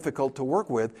so difficult to work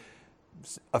with.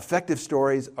 Effective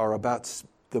stories are about,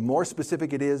 the more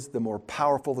specific it is, the more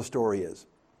powerful the story is.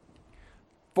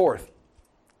 Fourth,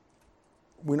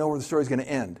 we know where the story is going to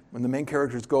end, when the main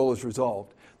character's goal is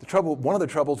resolved. One of the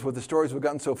troubles with the stories we've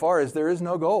gotten so far is there is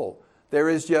no goal. There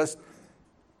is just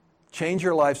change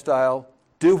your lifestyle,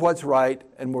 do what's right,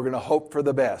 and we're going to hope for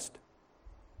the best.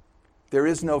 There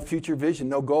is no future vision,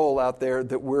 no goal out there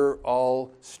that we're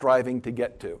all striving to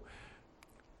get to.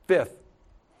 Fifth,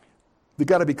 there's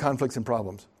got to be conflicts and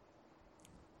problems.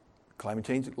 Climate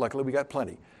change, luckily we got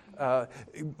plenty.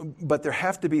 But there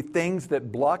have to be things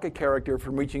that block a character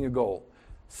from reaching a goal.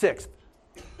 Sixth,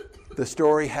 the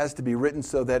story has to be written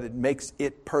so that it makes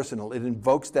it personal. It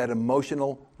invokes that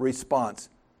emotional response.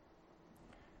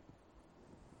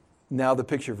 Now the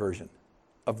picture version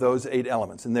of those 8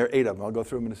 elements, and there are 8 of them. I'll go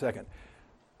through them in a second.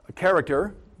 A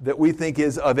character that we think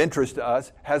is of interest to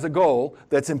us has a goal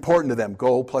that's important to them,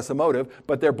 goal plus a motive,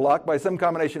 but they're blocked by some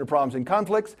combination of problems and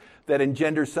conflicts that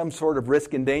engender some sort of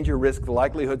risk and danger. Risk, the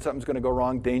likelihood something's going to go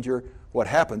wrong. Danger, what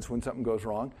happens when something goes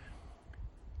wrong.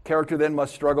 Character then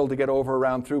must struggle to get over,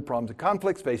 around, through problems and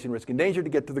conflicts, facing risk and danger to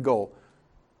get to the goal.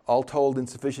 All told in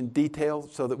sufficient detail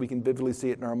so that we can vividly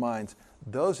see it in our minds.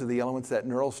 Those are the elements that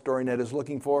neural story net is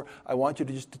looking for. I want you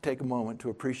to just to take a moment to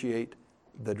appreciate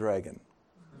the dragon.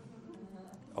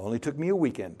 Only took me a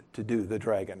weekend to do the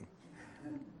dragon.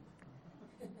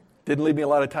 Didn't leave me a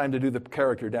lot of time to do the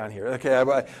character down here. Okay,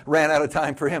 I ran out of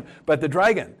time for him. But the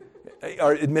dragon,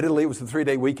 admittedly, it was a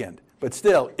 3-day weekend. But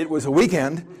still, it was a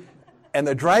weekend, and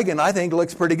the dragon, I think,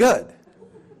 looks pretty good.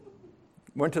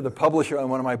 Went to the publisher on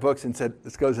one of my books and said,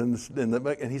 this goes in the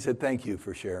book, and he said, thank you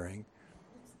for sharing.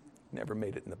 Never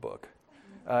made it in the book.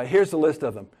 Here's the list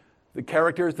of them. The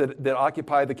characters that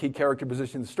occupy the key character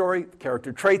position in the story,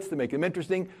 character traits that make them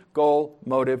interesting, goal,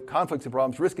 motive, conflicts and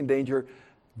problems, risk and danger.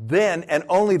 Then, and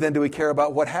only then, do we care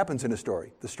about what happens in a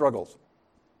story, the struggles.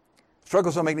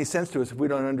 Struggles don't make any sense to us if we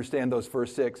don't understand those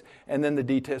first 6, and then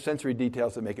the sensory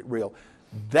details that make it real.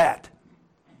 That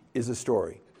is a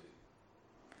story.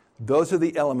 Those are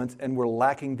the elements, and we're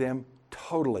lacking them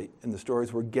totally in the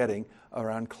stories we're getting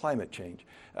around climate change.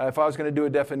 If I was going to do a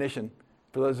definition,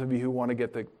 for those of you who want to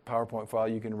get the PowerPoint file,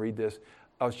 you can read this.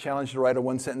 I was challenged to write a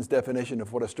 1-sentence definition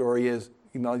of what a story is.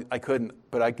 I couldn't,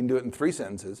 but I can do it in 3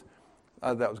 sentences.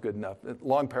 That was good enough. A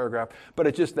long paragraph, but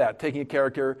it's just that, taking a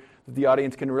character that the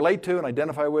audience can relate to and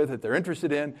identify with, that they're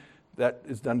interested in. That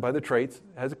is done by the traits,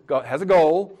 has a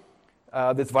goal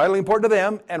that's vitally important to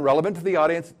them and relevant to the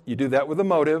audience. You do that with a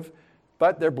motive,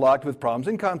 but they're blocked with problems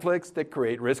and conflicts that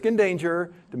create risk and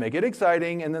danger to make it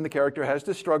exciting, and then the character has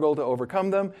to struggle to overcome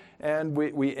them, and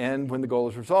we end when the goal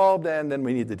is resolved, and then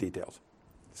we need the details.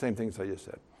 Same things I just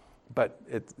said. But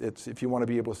it's if you want to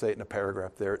be able to say it in a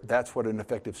paragraph there, that's what an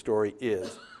effective story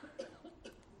is.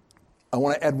 I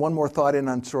want to add one more thought in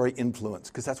on story influence,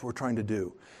 because that's what we're trying to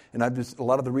do. And a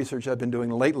lot of the research I've been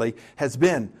doing lately has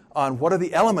been on what are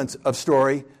the elements of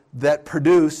story that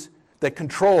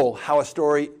control how a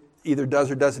story either does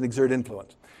or doesn't exert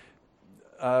influence.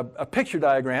 A picture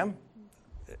diagram,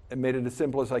 I made it as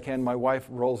simple as I can. My wife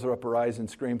rolls up her eyes and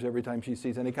screams every time she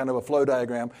sees any kind of a flow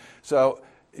diagram. So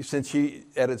since she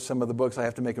edits some of the books, I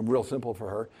have to make them real simple for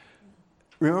her.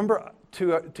 Remember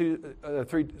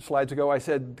 3 slides ago I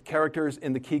said characters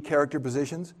in the key character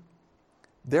positions?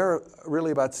 There are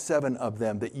really about 7 of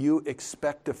them that you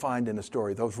expect to find in a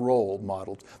story, those role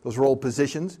models, those role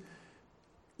positions.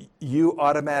 You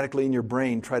automatically in your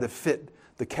brain try to fit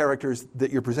the characters that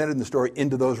you're presented in the story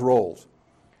into those roles.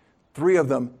 3 of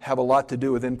them have a lot to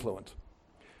do with influence.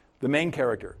 The main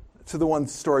character, so the one the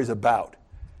story's about,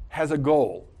 has a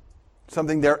goal,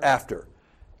 something they're after.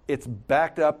 It's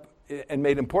backed up and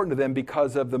made important to them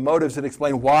because of the motives that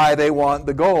explain why they want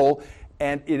the goal,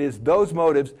 and it is those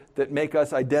motives that make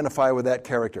us identify with that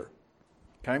character.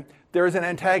 Okay? There is an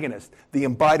antagonist, the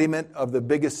embodiment of the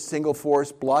biggest single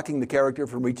force blocking the character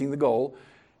from reaching the goal.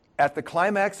 At the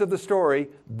climax of the story,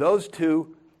 those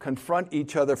 2 confront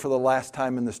each other for the last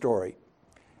time in the story.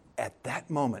 At that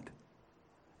moment,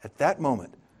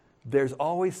 there's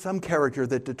always some character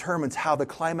that determines how the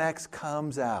climax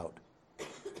comes out.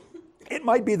 It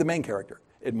might be the main character.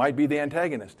 It might be the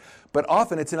antagonist. But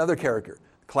often it's another character.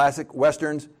 Classic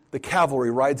Westerns, the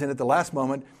cavalry rides in at the last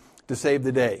moment to save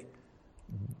the day.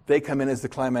 They come in as the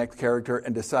climax character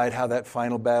and decide how that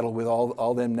final battle with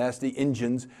all them nasty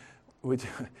Injuns, which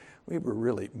we were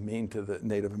really mean to the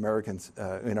Native Americans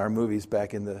in our movies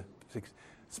back in the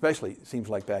Especially, it seems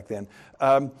like back then.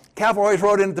 Cavalry always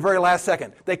rode in at the very last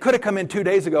second. They could have come in 2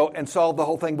 days ago and solved the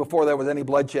whole thing before there was any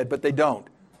bloodshed, but they don't.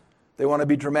 They want to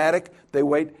be dramatic. They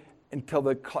wait until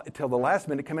the last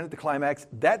minute, come in at the climax.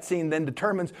 That scene then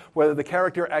determines whether the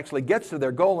character actually gets to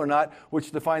their goal or not,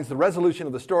 which defines the resolution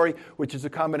of the story, which is a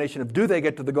combination of do they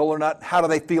get to the goal or not, how do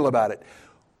they feel about it.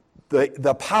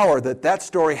 The power that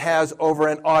story has over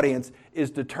an audience is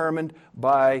determined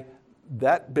by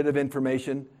that bit of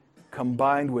information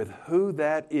combined with who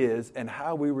that is and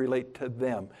how we relate to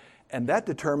them. And that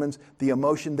determines the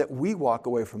emotion that we walk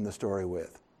away from the story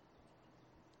with.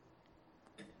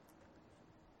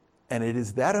 And it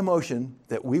is that emotion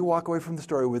that we walk away from the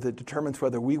story with that determines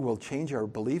whether we will change our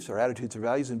beliefs, our attitudes, our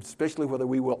values, and especially whether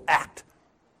we will act.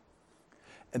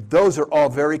 And those are all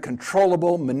very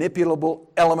controllable, manipulable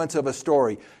elements of a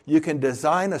story. You can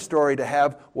design a story to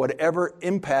have whatever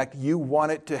impact you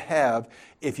want it to have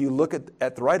if you look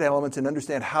at the right elements and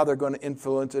understand how they're going to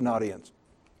influence an audience.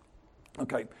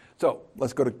 Okay, so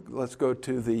let's go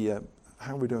to the,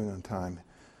 how are we doing on time?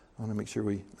 I want to make sure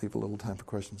we leave a little time for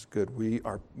questions. Good,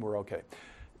 we're okay.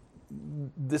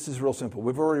 This is real simple.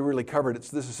 We've already really covered it,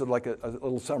 so this is sort of like a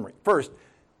little summary. First,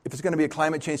 if it's going to be a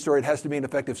climate change story, it has to be an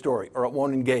effective story, or it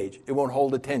won't engage. It won't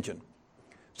hold attention.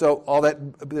 So all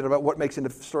that bit about what makes a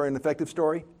story an effective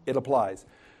story, it applies.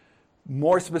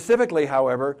 More specifically,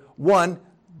 however, one,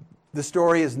 the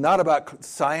story is not about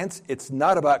science, it's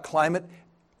not about climate,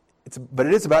 but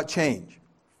it is about change.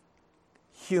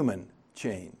 Human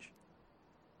change.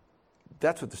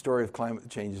 That's what the story of climate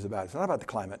change is about. It's not about the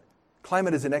climate.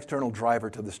 Climate is an external driver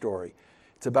to the story.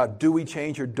 It's about do we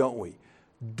change or don't we?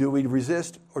 Do we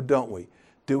resist or don't we?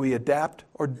 Do we adapt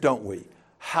or don't we?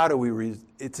 How do we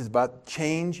It's about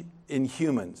change in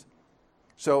humans.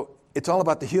 So it's all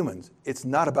about the humans. It's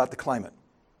not about the climate.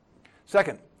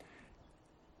 Second,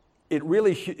 it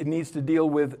really it needs to deal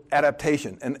with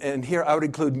adaptation. And here I would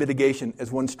include mitigation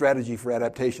as one strategy for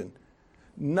adaptation.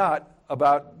 Not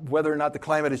about whether or not the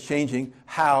climate is changing,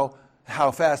 how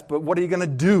fast, but what are you going to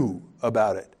do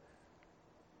about it?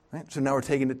 Right? So now we're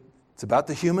taking it's about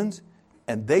the humans,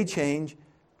 and they change,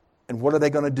 and what are they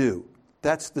going to do?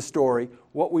 That's the story.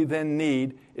 What we then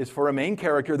need is for a main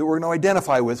character that we're going to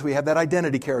identify with, so we have that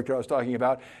identity character I was talking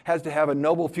about, has to have a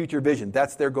noble future vision.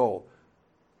 That's their goal.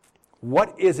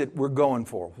 What is it we're going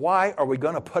for? Why are we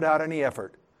going to put out any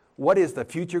effort? What is the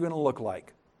future going to look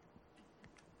like?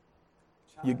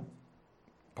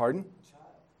 Pardon? A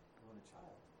child.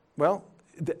 Well,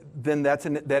 then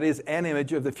that is an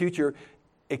image of the future,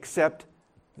 except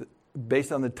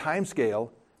based on the time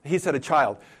scale. He said a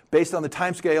child. Based on the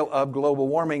time scale of global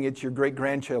warming, it's your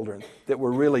great-grandchildren that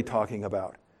we're really talking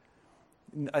about.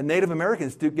 Native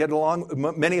Americans do get along,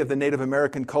 many of the Native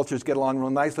American cultures get along real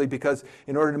nicely because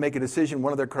in order to make a decision,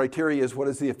 one of their criteria is what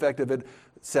is the effect of it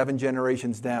 7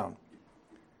 generations down.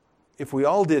 If we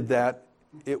all did that,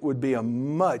 it would be a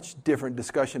much different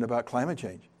discussion about climate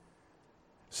change.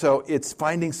 So it's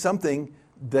finding something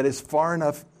that is far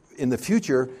enough in the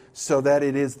future so that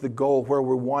it is the goal where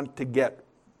we want to get.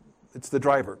 It's the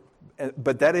driver.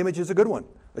 But that image is a good one.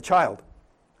 A child.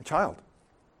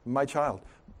 My child.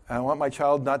 I want my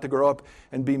child not to grow up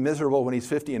and be miserable when he's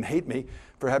 50 and hate me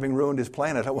for having ruined his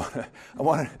planet. I want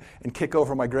to and kick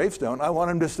over my gravestone. I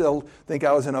want him to still think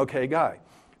I was an okay guy.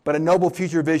 But a noble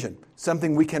future vision,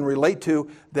 something we can relate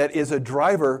to that is a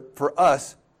driver for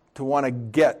us to want to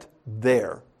get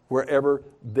there, wherever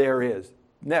there is.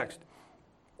 Next,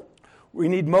 we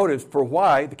need motives for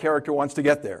why the character wants to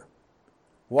get there.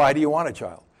 Why do you want a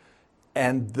child?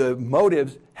 And the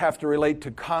motives have to relate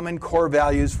to common core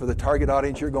values for the target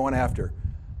audience you're going after.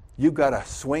 You've got to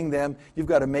swing them. You've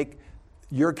got to make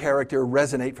your character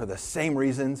resonate for the same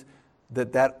reasons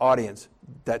that audience,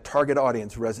 that target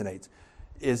audience resonates.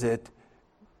 Is it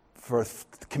for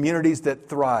communities that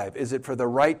thrive? Is it for the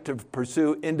right to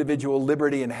pursue individual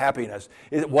liberty and happiness?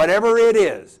 Whatever it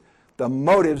is, the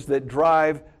motives that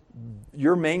drive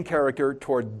your main character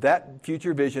toward that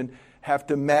future vision have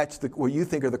to match what you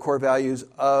think are the core values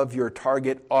of your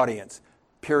target audience,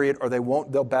 period, or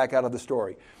they'll back out of the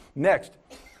story. Next,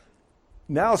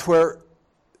 now is where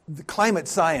the climate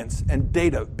science and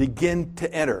data begin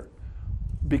to enter,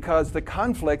 because the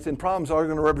conflicts and problems are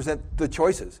going to represent the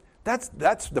choices.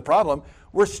 That's the problem.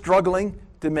 We're struggling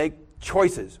to make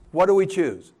choices. What do we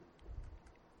choose?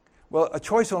 Well, a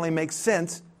choice only makes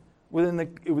sense within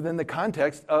the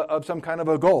context of some kind of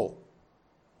a goal.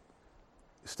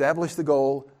 Establish the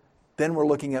goal, then we're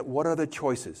looking at what are the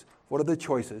choices. What are the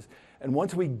choices? And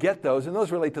once we get those, and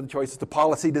those relate to the choices, the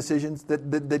policy decisions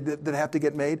that have to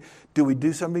get made. Do we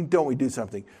do something? Don't we do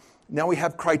something? Now we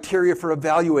have criteria for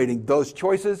evaluating those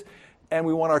choices, and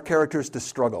we want our characters to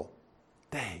struggle.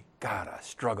 They gotta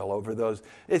struggle over those.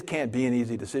 It can't be an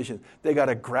easy decision. They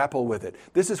gotta grapple with it.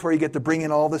 This is where you get to bring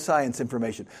in all the science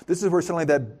information. This is where suddenly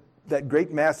that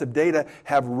great mass of data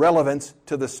have relevance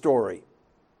to the story.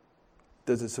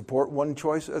 Does it support one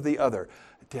choice or the other?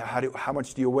 How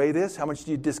much do you weigh this? How much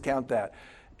do you discount that?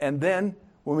 And then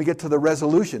when we get to the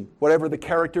resolution, whatever the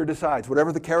character decides,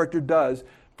 whatever the character does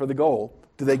for the goal,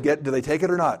 do they take it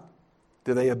or not?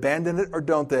 Do they abandon it or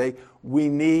don't they? We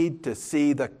need to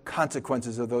see the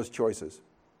consequences of those choices.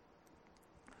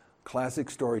 Classic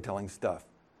storytelling stuff.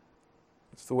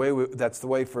 That's the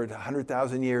way for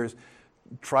 100,000 years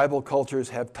tribal cultures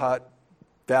have taught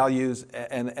values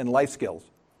and life skills.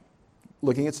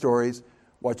 Looking at stories,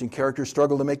 watching characters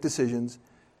struggle to make decisions,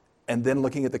 and then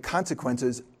looking at the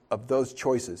consequences of those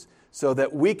choices so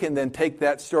that we can then take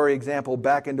that story example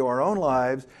back into our own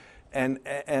lives and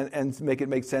make it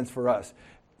make sense for us.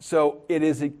 So it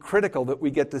is critical that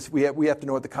we get this. We have to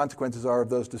know what the consequences are of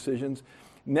those decisions.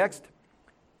 Next,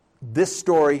 this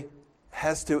story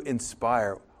has to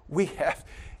inspire.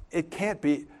 It can't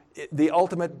be, the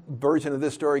ultimate version of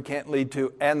this story can't lead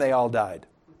to, and they all died.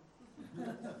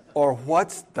 Or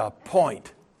what's the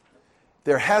point?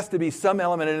 There has to be some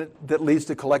element in it that leads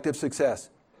to collective success.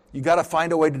 You got to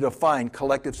find a way to define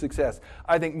collective success.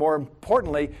 I think more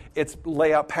importantly, it's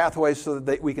lay out pathways so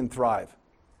that we can thrive.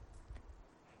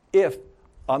 If,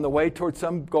 on the way towards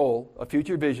some goal, a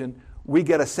future vision, we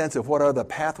get a sense of what are the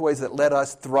pathways that let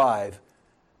us thrive,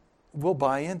 we'll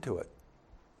buy into it.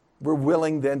 We're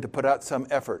willing then to put out some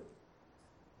effort.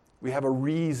 We have a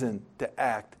reason to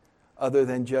act other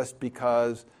than just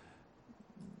because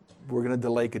we're going to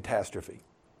delay catastrophe.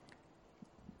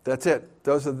 That's it.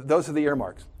 Those are the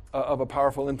earmarks of a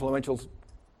powerful, influential,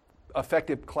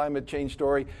 effective climate change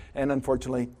story. And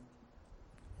unfortunately,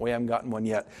 we haven't gotten one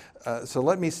yet. So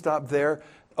let me stop there.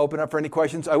 Open up for any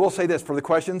questions. I will say this for the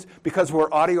questions, because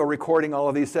we're audio recording all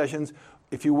of these sessions,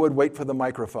 if you would wait for the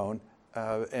microphone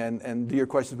and do your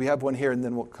questions. We have one here, and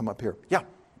then we'll come up here. Yeah.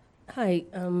 Hi.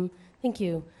 Thank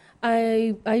you.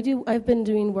 I've been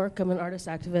doing work. I'm an artist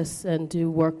activist and do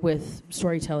work with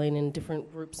storytelling in different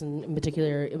groups, and in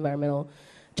particular environmental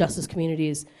justice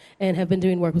communities, and have been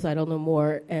doing work with I Don't Know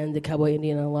More and the Cowboy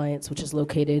Indian Alliance, which is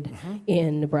located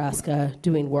in Nebraska,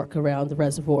 doing work around the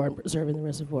reservoir and preserving the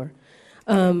reservoir.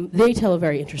 They tell a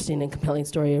very interesting and compelling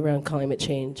story around climate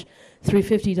change.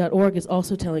 350.org is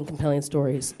also telling compelling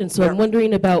stories. And so I'm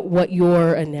wondering about what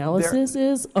your analysis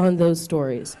is on those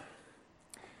stories.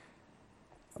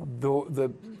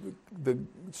 The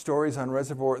stories on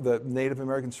reservoir, the Native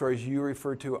American stories you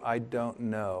refer to, I don't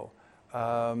know.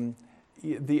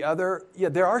 There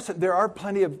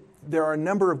are a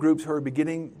number of groups who are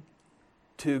beginning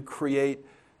to create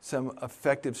some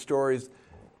effective stories.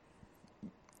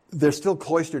 They're still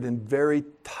cloistered in very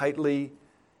tightly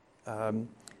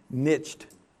niched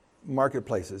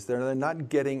marketplaces. They're not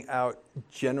getting out,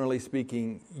 generally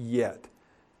speaking, yet.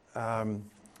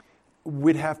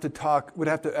 We'd have to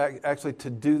actually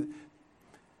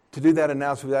to do that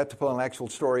analysis, we'd have to put an actual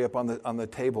story up on the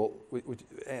table,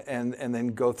 and then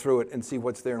go through it and see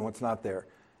what's there and what's not there,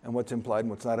 and what's implied and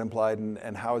what's not implied,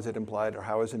 and how is it implied or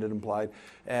how isn't it implied,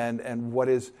 and what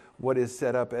is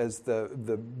set up as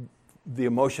the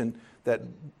emotion, that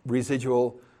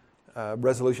residual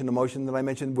resolution emotion that I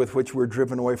mentioned, with which we're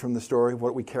driven away from the story,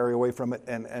 what we carry away from it,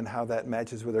 and how that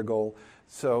matches with our goal.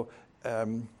 So.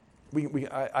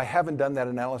 I haven't done that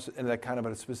analysis and that kind of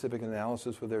a specific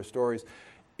analysis with their stories.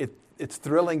 It's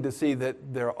thrilling to see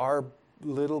that there are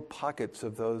little pockets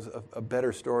of those of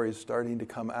better stories starting to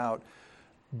come out,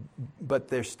 but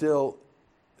they're still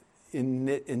in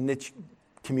niche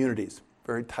communities,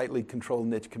 very tightly controlled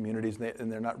niche communities,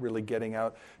 and they're not really getting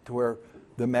out to where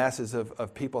the masses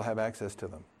of people have access to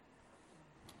them.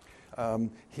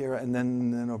 Here and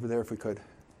then over there, if we could.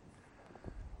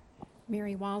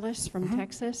 Mary Wallace from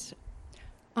Texas.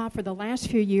 For the last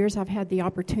few years, I've had the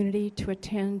opportunity to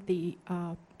attend the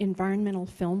Environmental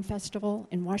Film Festival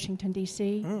in Washington,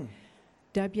 D.C.,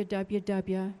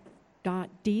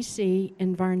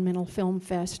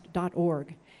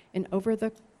 www.dcenvironmentalfilmfest.org. And over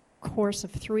the course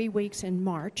of 3 weeks in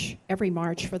March, every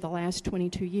March for the last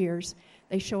 22 years,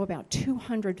 they show about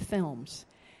 200 films.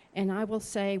 And I will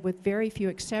say, with very few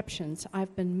exceptions,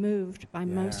 I've been moved by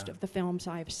most of the films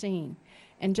I've seen.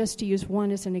 And just to use one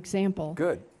as an example,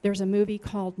 there's a movie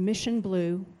called Mission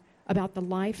Blue about the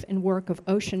life and work of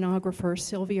oceanographer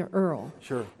Sylvia Earle.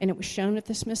 Sure. And it was shown at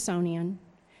the Smithsonian.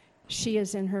 She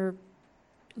is in her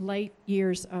late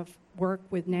years of work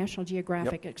with National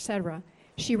Geographic, etc.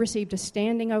 She received a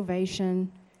standing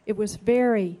ovation. It was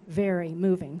very, very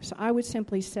moving. So I would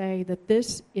simply say that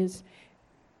this is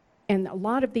And a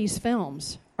lot of these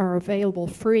films are available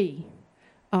free,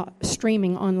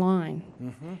 streaming online.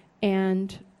 Mm-hmm.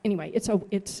 And anyway, it's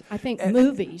I think And-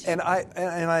 movies. And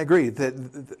I agree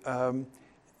that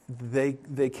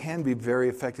they can be very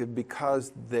effective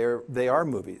because they are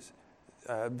movies.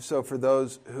 So for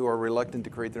those who are reluctant to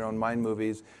create their own mind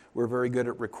movies, we're very good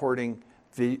at recording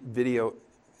video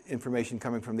information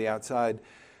coming from the outside.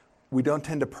 We don't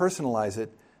tend to personalize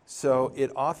it, so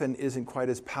it often isn't quite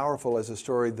as powerful as a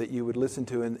story that you would listen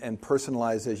to and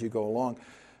personalize as you go along.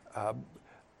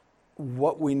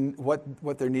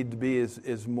 What there need to be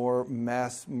is more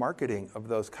mass marketing of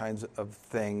those kinds of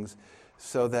things,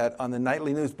 so that on the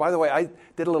nightly news. By the way, I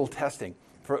did a little testing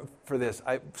for this.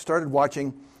 I started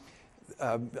watching.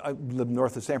 I live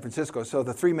north of San Francisco, so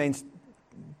the three main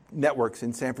networks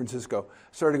in San Francisco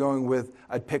started going with.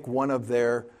 I'd pick one of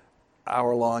their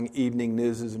hour-long evening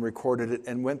newses and recorded it,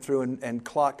 and went through and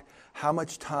clocked how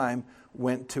much time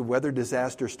went to weather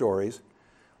disaster stories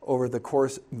over the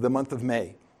course of the month of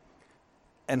May,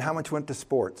 and how much went to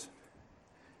sports.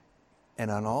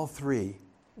 And on all three,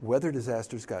 weather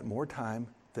disasters got more time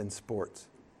than sports.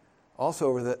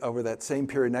 Also, over that same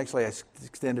period, and actually I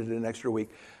extended it an extra week,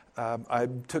 I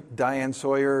took Diane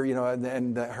Sawyer,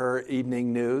 and her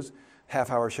evening news,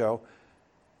 half-hour show,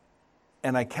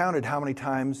 and I counted how many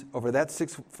times over that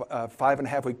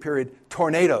 5.5-week period,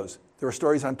 tornadoes. There were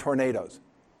stories on tornadoes.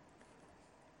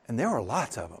 And there were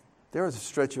lots of them. There was a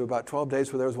stretch of about 12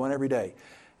 days where there was one every day.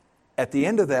 At the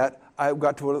end of that, I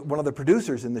got to one of the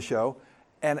producers in the show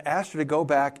and asked her to go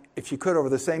back, if she could, over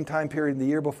the same time period the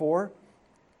year before,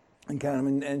 and count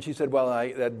them. And she said, well,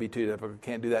 that'd be too difficult. I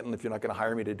can't do that if you're not going to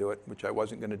hire me to do it, which I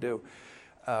wasn't going to do.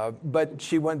 But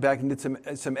she went back and did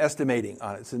some estimating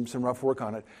on it, some rough work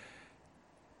on it.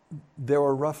 There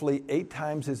were roughly 8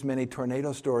 times as many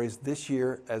tornado stories this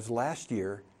year as last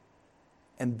year.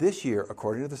 And this year,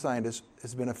 according to the scientists,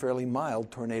 has been a fairly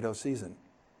mild tornado season.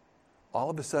 All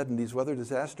of a sudden, these weather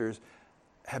disasters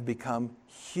have become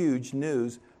huge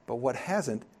news. But what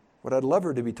I'd love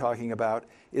her to be talking about,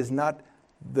 is not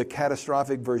the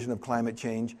catastrophic version of climate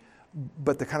change,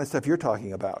 but the kind of stuff you're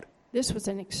talking about. This was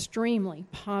an extremely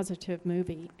positive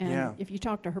movie, and Yeah. if you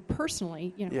talk to her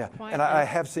personally, Yeah, quietly, and I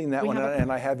have seen that we one, have a-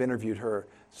 and I have interviewed her.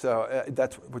 So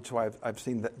that's why I've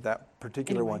seen that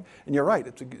particular Anyway. one. And you're right;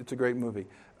 it's a great movie.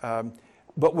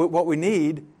 But what we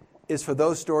need is for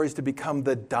those stories to become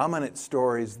the dominant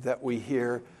stories that we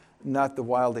hear, not the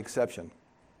wild exception.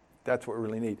 That's what we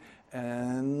really need.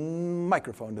 And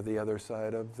microphone to the other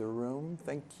side of the room.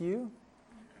 Thank you.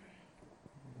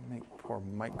 Make poor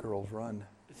mic girls run.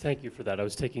 Thank you for that. I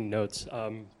was taking notes.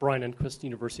 Brian Enquist,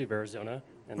 University of Arizona,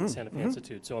 and the Santa Fe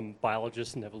Institute. So I'm a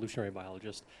biologist and evolutionary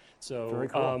biologist. So Very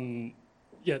cool.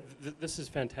 This is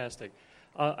fantastic.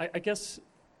 I guess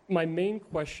my main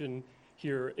question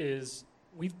here is,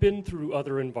 we've been through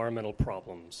other environmental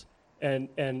problems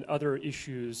and other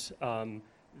issues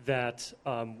that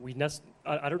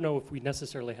I don't know if we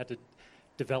necessarily had to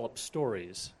develop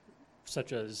stories,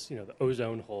 such as the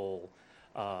ozone hole,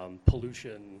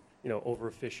 pollution,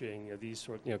 overfishing, these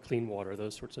sort, clean water,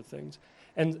 those sorts of things.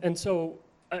 And so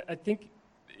I think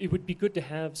it would be good to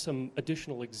have some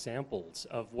additional examples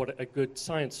of what a good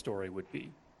science story would be.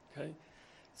 Okay,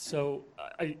 so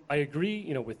I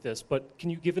agree, with this, but can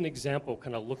you give an example,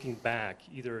 kind of looking back,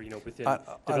 either within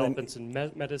developments in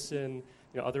medicine,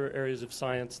 other areas of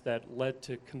science that led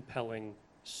to compelling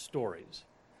stories?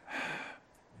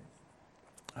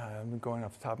 I'm going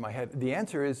off the top of my head. The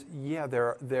answer is, yeah,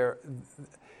 there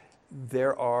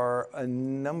are a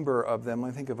number of them.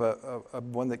 I think of a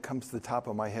one that comes to the top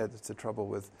of my head. That's the trouble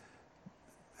with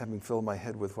having filled my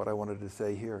head with what I wanted to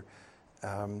say here.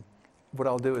 What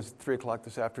I'll do is 3 o'clock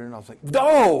this afternoon, I'll say,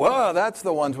 that's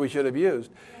the ones we should have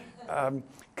used.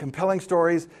 Compelling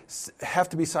stories have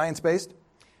to be science-based.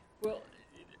 Well,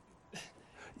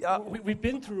 Yeah, we've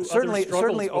been through certainly other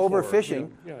struggles before,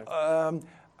 overfishing.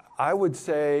 I would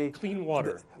say clean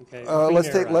water. Okay.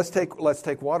 let's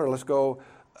take water. Let's go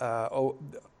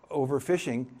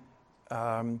overfishing.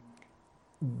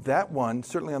 That one,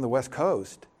 certainly on the West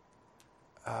Coast,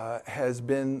 has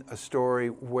been a story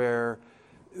where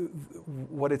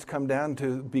what it's come down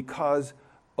to, because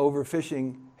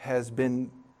overfishing has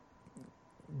been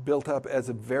built up as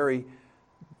a very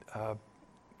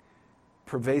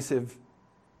pervasive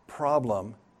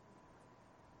problem,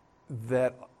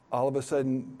 that all of a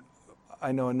sudden,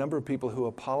 I know a number of people who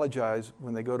apologize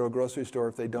when they go to a grocery store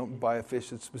if they don't buy a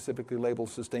fish that's specifically labeled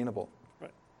sustainable.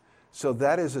 Right. So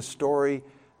that is a story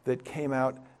that came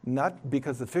out not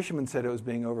because the fishermen said it was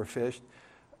being overfished,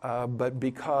 but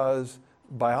because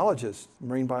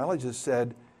marine biologists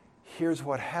said, here's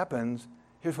what happens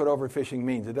here's what overfishing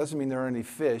means. It doesn't mean there aren't any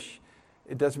fish.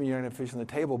 It doesn't mean there aren't any fish on the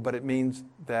table, but it means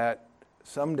that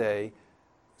someday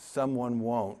someone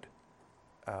won't.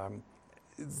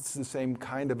 It's the same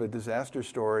kind of a disaster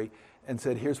story, and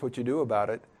said, here's what you do about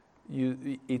it.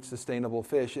 You eat sustainable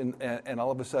fish, and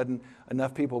all of a sudden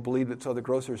enough people believed it, so the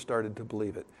grocers started to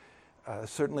believe it.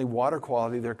 Certainly water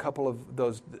quality, there are a couple of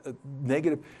those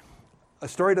negative. A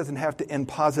story doesn't have to end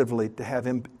positively to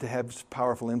have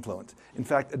powerful influence. In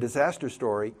fact, a disaster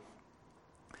story,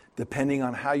 depending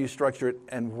on how you structure it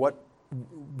and what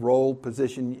role,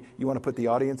 position you want to put the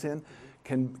audience in,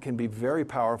 can be very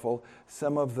powerful.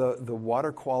 Some of the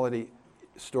water quality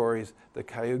stories, the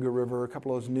Cayuga River, a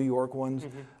couple of those New York ones,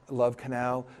 Love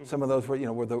Canal, some of those where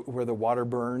where the water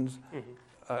burns,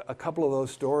 a couple of those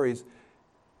stories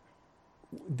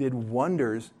did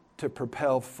wonders to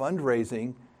propel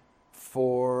fundraising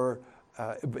for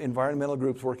environmental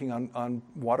groups working on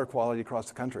water quality across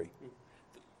the country.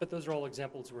 But those are all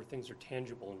examples where things are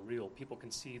tangible and real. People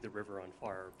can see the river on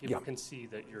fire. People can see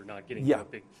that you're not getting to a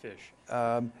big fish.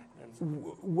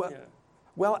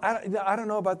 Well, I don't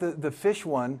know about the fish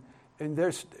one. And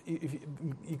there's, if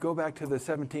you go back to the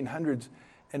 1700s,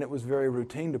 and it was very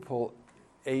routine to pull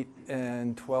 8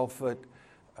 and 12 foot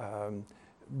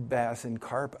bass and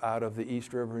carp out of the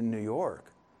East River in New York.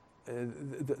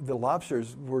 The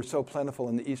lobsters were so plentiful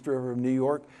in the East River of New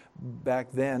York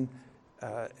back then,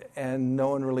 and no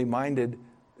one really minded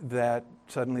that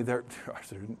suddenly there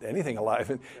isn't anything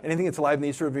alive. Anything that's alive in the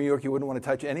East River of New York you wouldn't want to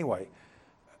touch anyway.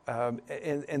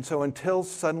 And so until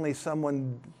suddenly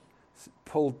someone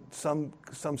pulled some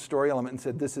story element and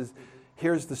said,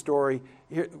 here's the story,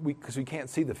 because we can't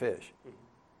see the fish.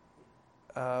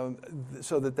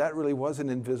 So that really was an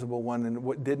invisible one, and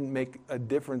what didn't make a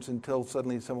difference until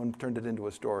suddenly someone turned it into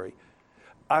a story.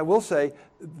 I will say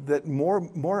that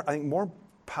I think more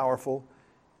powerful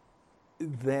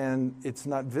than it's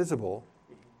not visible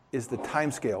is the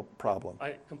timescale problem.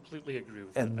 I completely agree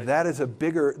with that. And that's a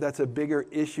bigger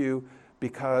issue,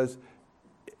 because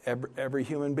every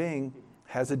human being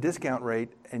has a discount rate,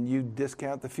 and you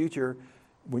discount the future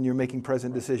when you're making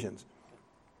present decisions.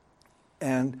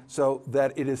 And so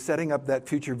that it is setting up that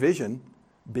future vision,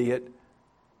 be it,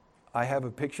 I have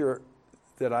a picture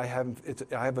that I have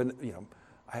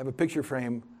a picture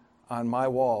frame on my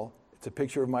wall. It's a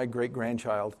picture of my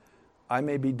great-grandchild. I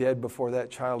may be dead before that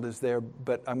child is there,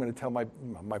 but I'm going to tell my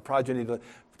progeny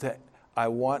I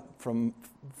want from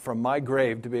my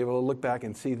grave to be able to look back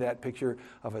and see that picture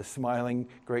of a smiling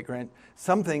great-grand,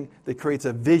 something that creates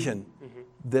a vision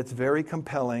that's very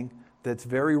compelling, that's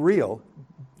very real.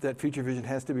 That future vision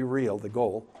has to be real, the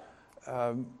goal,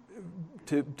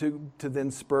 to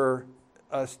then spur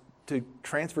us to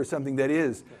transfer something that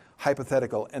is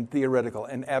hypothetical and theoretical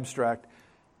and abstract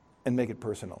and make it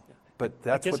personal. Yeah. But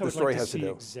that's what the story has to do.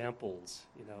 Examples,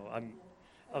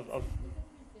 of.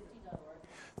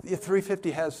 The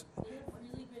 350 has. They have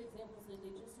really great examples. They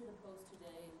just did a post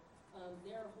today.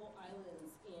 There are whole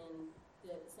islands in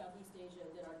Southeast Asia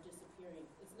that are disappearing.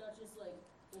 It's not just like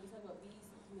when we talk about bees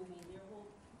moving. There are whole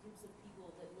groups of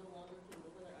people that no longer can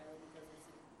live on their island because of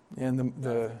city. And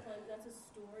that's a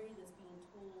story that's being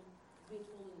told in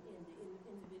the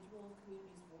individual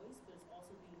community's voice, but it's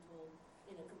also being told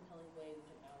in a compelling way with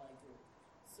an ally group.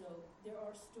 So there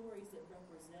are stories that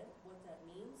represent what that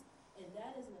means, and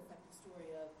that is an effective story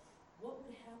of what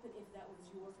would happen if that was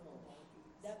your home.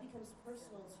 That becomes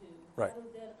personal to right. How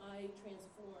do then I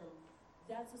transform?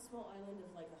 That's a small island of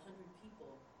like 100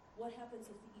 people. What happens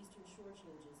if the Eastern Shore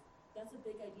changes? That's a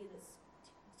big idea that's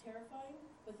terrifying,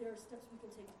 but there are steps we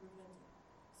can take to prevent it.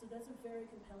 So that's a very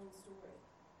compelling story.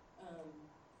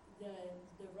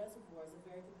 The reservoir is a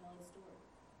very compelling story.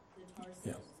 The tar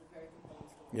sands is a very compelling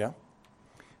story. Yeah.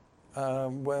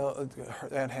 Well,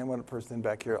 that hand-one person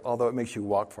back here, although it makes you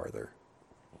walk farther.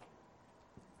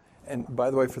 And by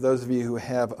the way, for those of you who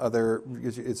have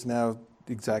because it's now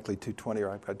exactly 2:20, or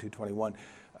I've got 2:21,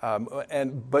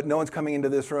 but no one's coming into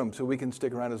this room, so we can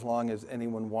stick around as long as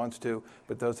anyone wants to.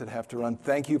 But those that have to run,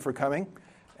 thank you for coming,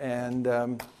 and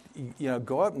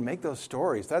go out and make those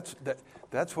stories.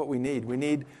 That's what we need. We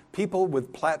need people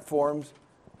with platforms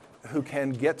who can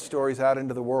get stories out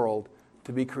into the world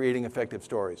to be creating effective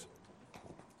stories.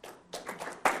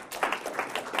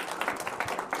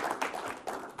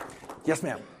 Yes,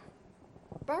 ma'am.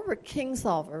 Barbara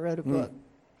Kingsolver wrote a book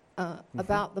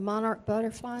about the monarch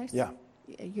butterflies. Yeah.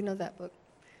 You know that book.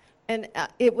 And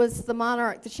it was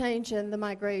the change in the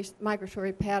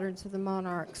migratory patterns of the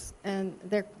monarchs. And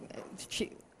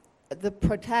the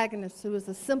protagonist, who was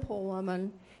a simple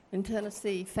woman in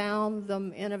Tennessee, found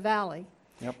them in a valley.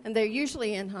 Yep. And they're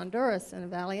usually in Honduras in a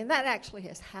valley, and that actually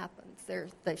has happened.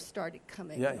 They've started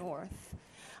coming north.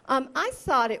 I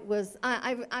thought it was.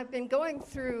 I've been going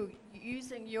through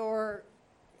using your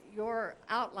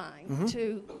outline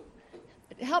to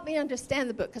help me understand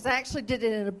the book, because I actually did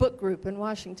it in a book group in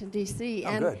Washington D.C.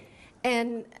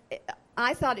 And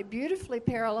I thought it beautifully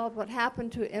paralleled what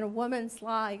happened in a woman's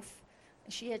life.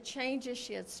 She had changes,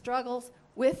 she had struggles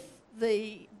with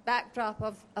the backdrop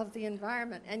of the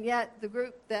environment, and yet the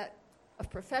group of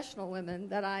professional women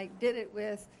that I did it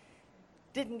with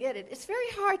didn't get it. It's very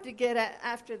hard to get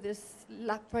after this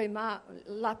l'après-moi,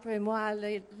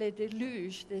 le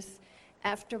déluge, this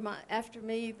after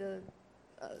me the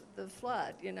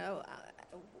flood, you know.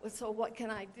 So what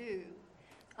can I do?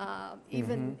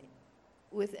 Even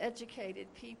with educated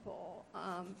people.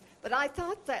 But I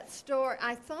thought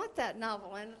that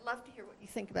novel, and I'd love to hear what you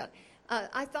think about it.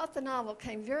 I thought the novel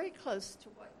came very close to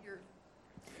what you're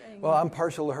saying. Well, I'm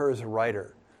partial to her as a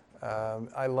writer.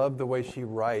 I love the way she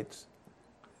writes.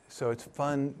 So it's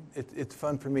fun. It's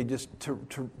fun for me just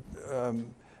to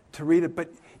read it. But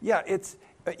yeah, it's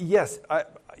yes,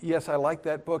 I like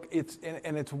that book. It's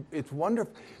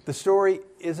wonderful. The story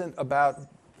isn't about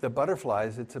the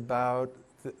butterflies. It's about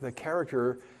the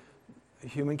character,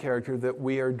 human character, that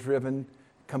we are driven,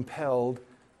 compelled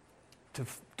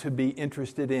to be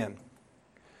interested in.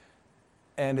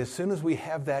 And as soon as we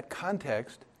have that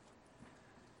context,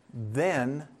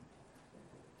 then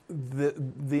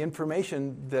the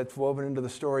information that's woven into the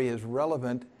story is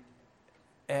relevant,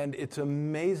 and it's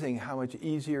amazing how much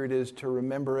easier it is to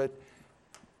remember it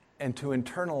and to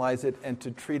internalize it and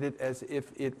to treat it as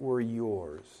if it were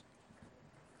yours.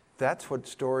 That's what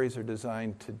stories are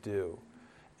designed to do.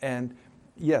 And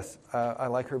yes, I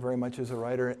like her very much as a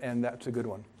writer, and that's a good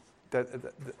one. Yes,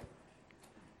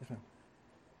 ma'am.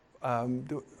 Are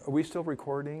we still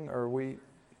recording, or are we?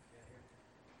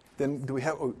 Then do we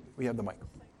have? Oh, we have the mic.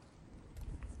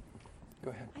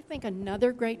 Go ahead. I think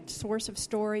another great source of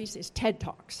stories is TED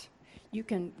Talks. You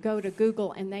can go to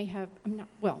Google, and they have. You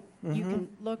can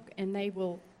look, and they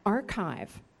will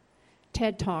archive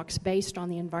TED Talks based on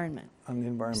the environment. On the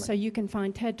environment. So you can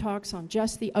find TED Talks on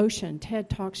just the ocean, TED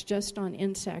Talks just on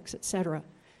insects, etc.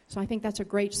 So I think that's a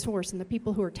great source, and the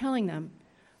people who are telling them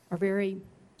are very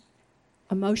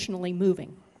emotionally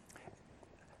moving.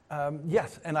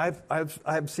 Yes, and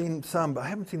I've seen some, but I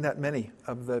haven't seen that many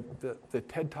of the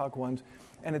TED Talk ones.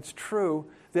 And it's true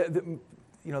that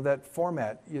that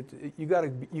format. You got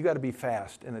to be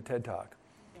fast in a TED Talk.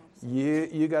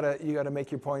 You got to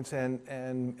make your points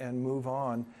and move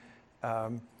on.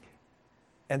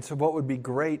 And so what would be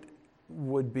great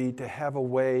would be to have a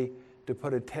way to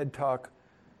put a TED Talk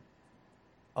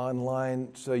online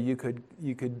so you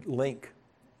could link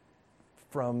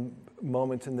from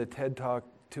moments in the TED Talk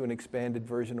to an expanded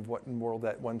version of what in the world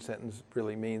that one sentence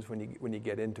really means when you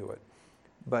get into it.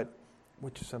 But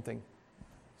which is something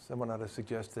someone ought to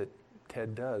suggest that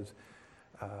TED does.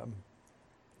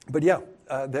 But yeah,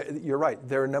 you're right.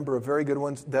 There are a number of very good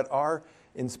ones that are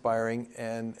inspiring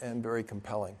and very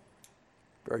compelling.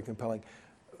 Very compelling.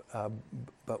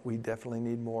 But we definitely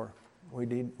need more. We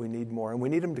need more. And we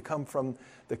need them to come from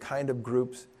the kind of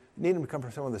groups, we need them to come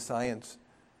from some of the science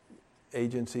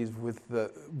agencies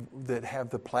that have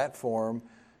the platform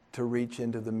to reach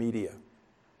into the media.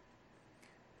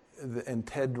 And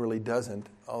TED really doesn't,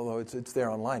 although it's there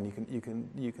online. You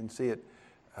can see it.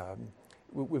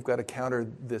 We've got to counter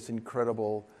this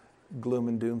incredible gloom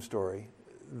and doom story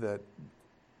that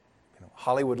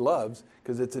Hollywood loves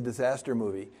because it's a disaster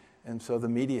movie, and so the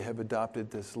media have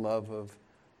adopted this love of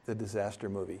the disaster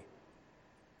movie.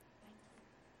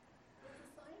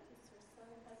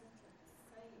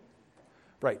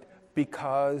 Right,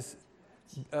 because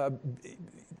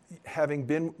having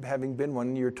been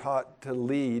one, you're taught to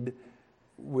lead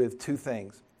with two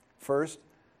things. First,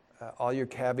 all your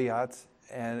caveats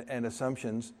and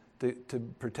assumptions to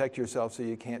protect yourself so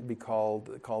you can't be called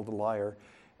a liar,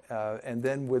 and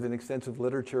then with an extensive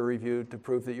literature review to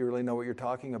prove that you really know what you're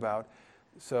talking about.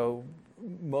 So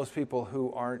most people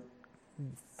who aren't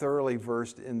thoroughly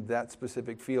versed in that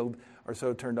specific field are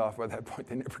so turned off by that point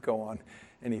they never go on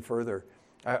any further.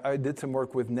 I did some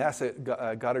work with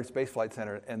NASA Goddard Space Flight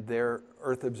Center and their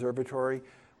Earth Observatory,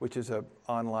 which is an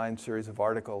online series of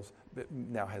articles that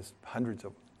now has hundreds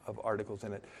of articles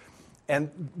in it. And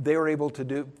they were able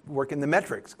to work in the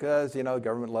metrics because, the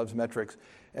government loves metrics.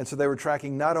 And so they were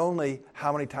tracking not only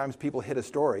how many times people hit a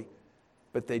story,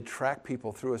 but they'd track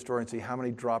people through a story and see how many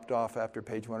dropped off after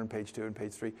page 1 and page 2 and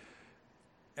page 3.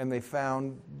 And they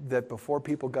found that before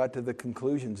people got to the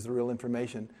conclusions, the real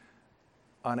information,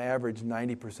 on average,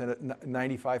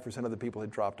 95% of the people had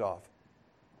dropped off.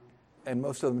 and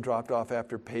most of them dropped off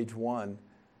after page 1,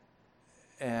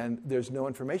 and there's no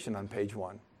information on page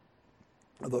 1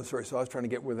 of those stories. So I was trying to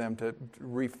get with them to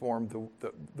reform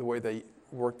the way they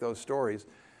work those stories.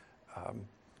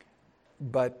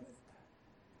 But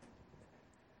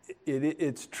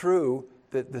it's true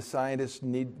that the scientists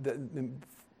need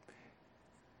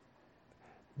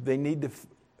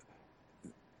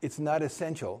it's not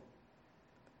essential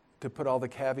to put all the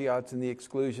caveats and the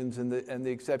exclusions and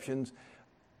the exceptions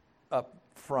up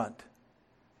front.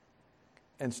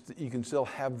 And you can still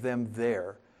have them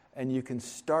there. And you can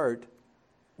start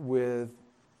with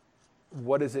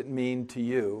what does it mean to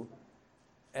you,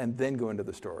 and then go into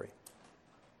the story.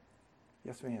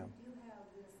 Yes, ma'am. Do you have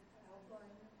this outline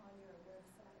on your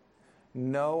website?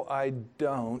 No, I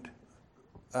don't.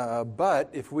 But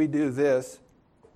if we do this,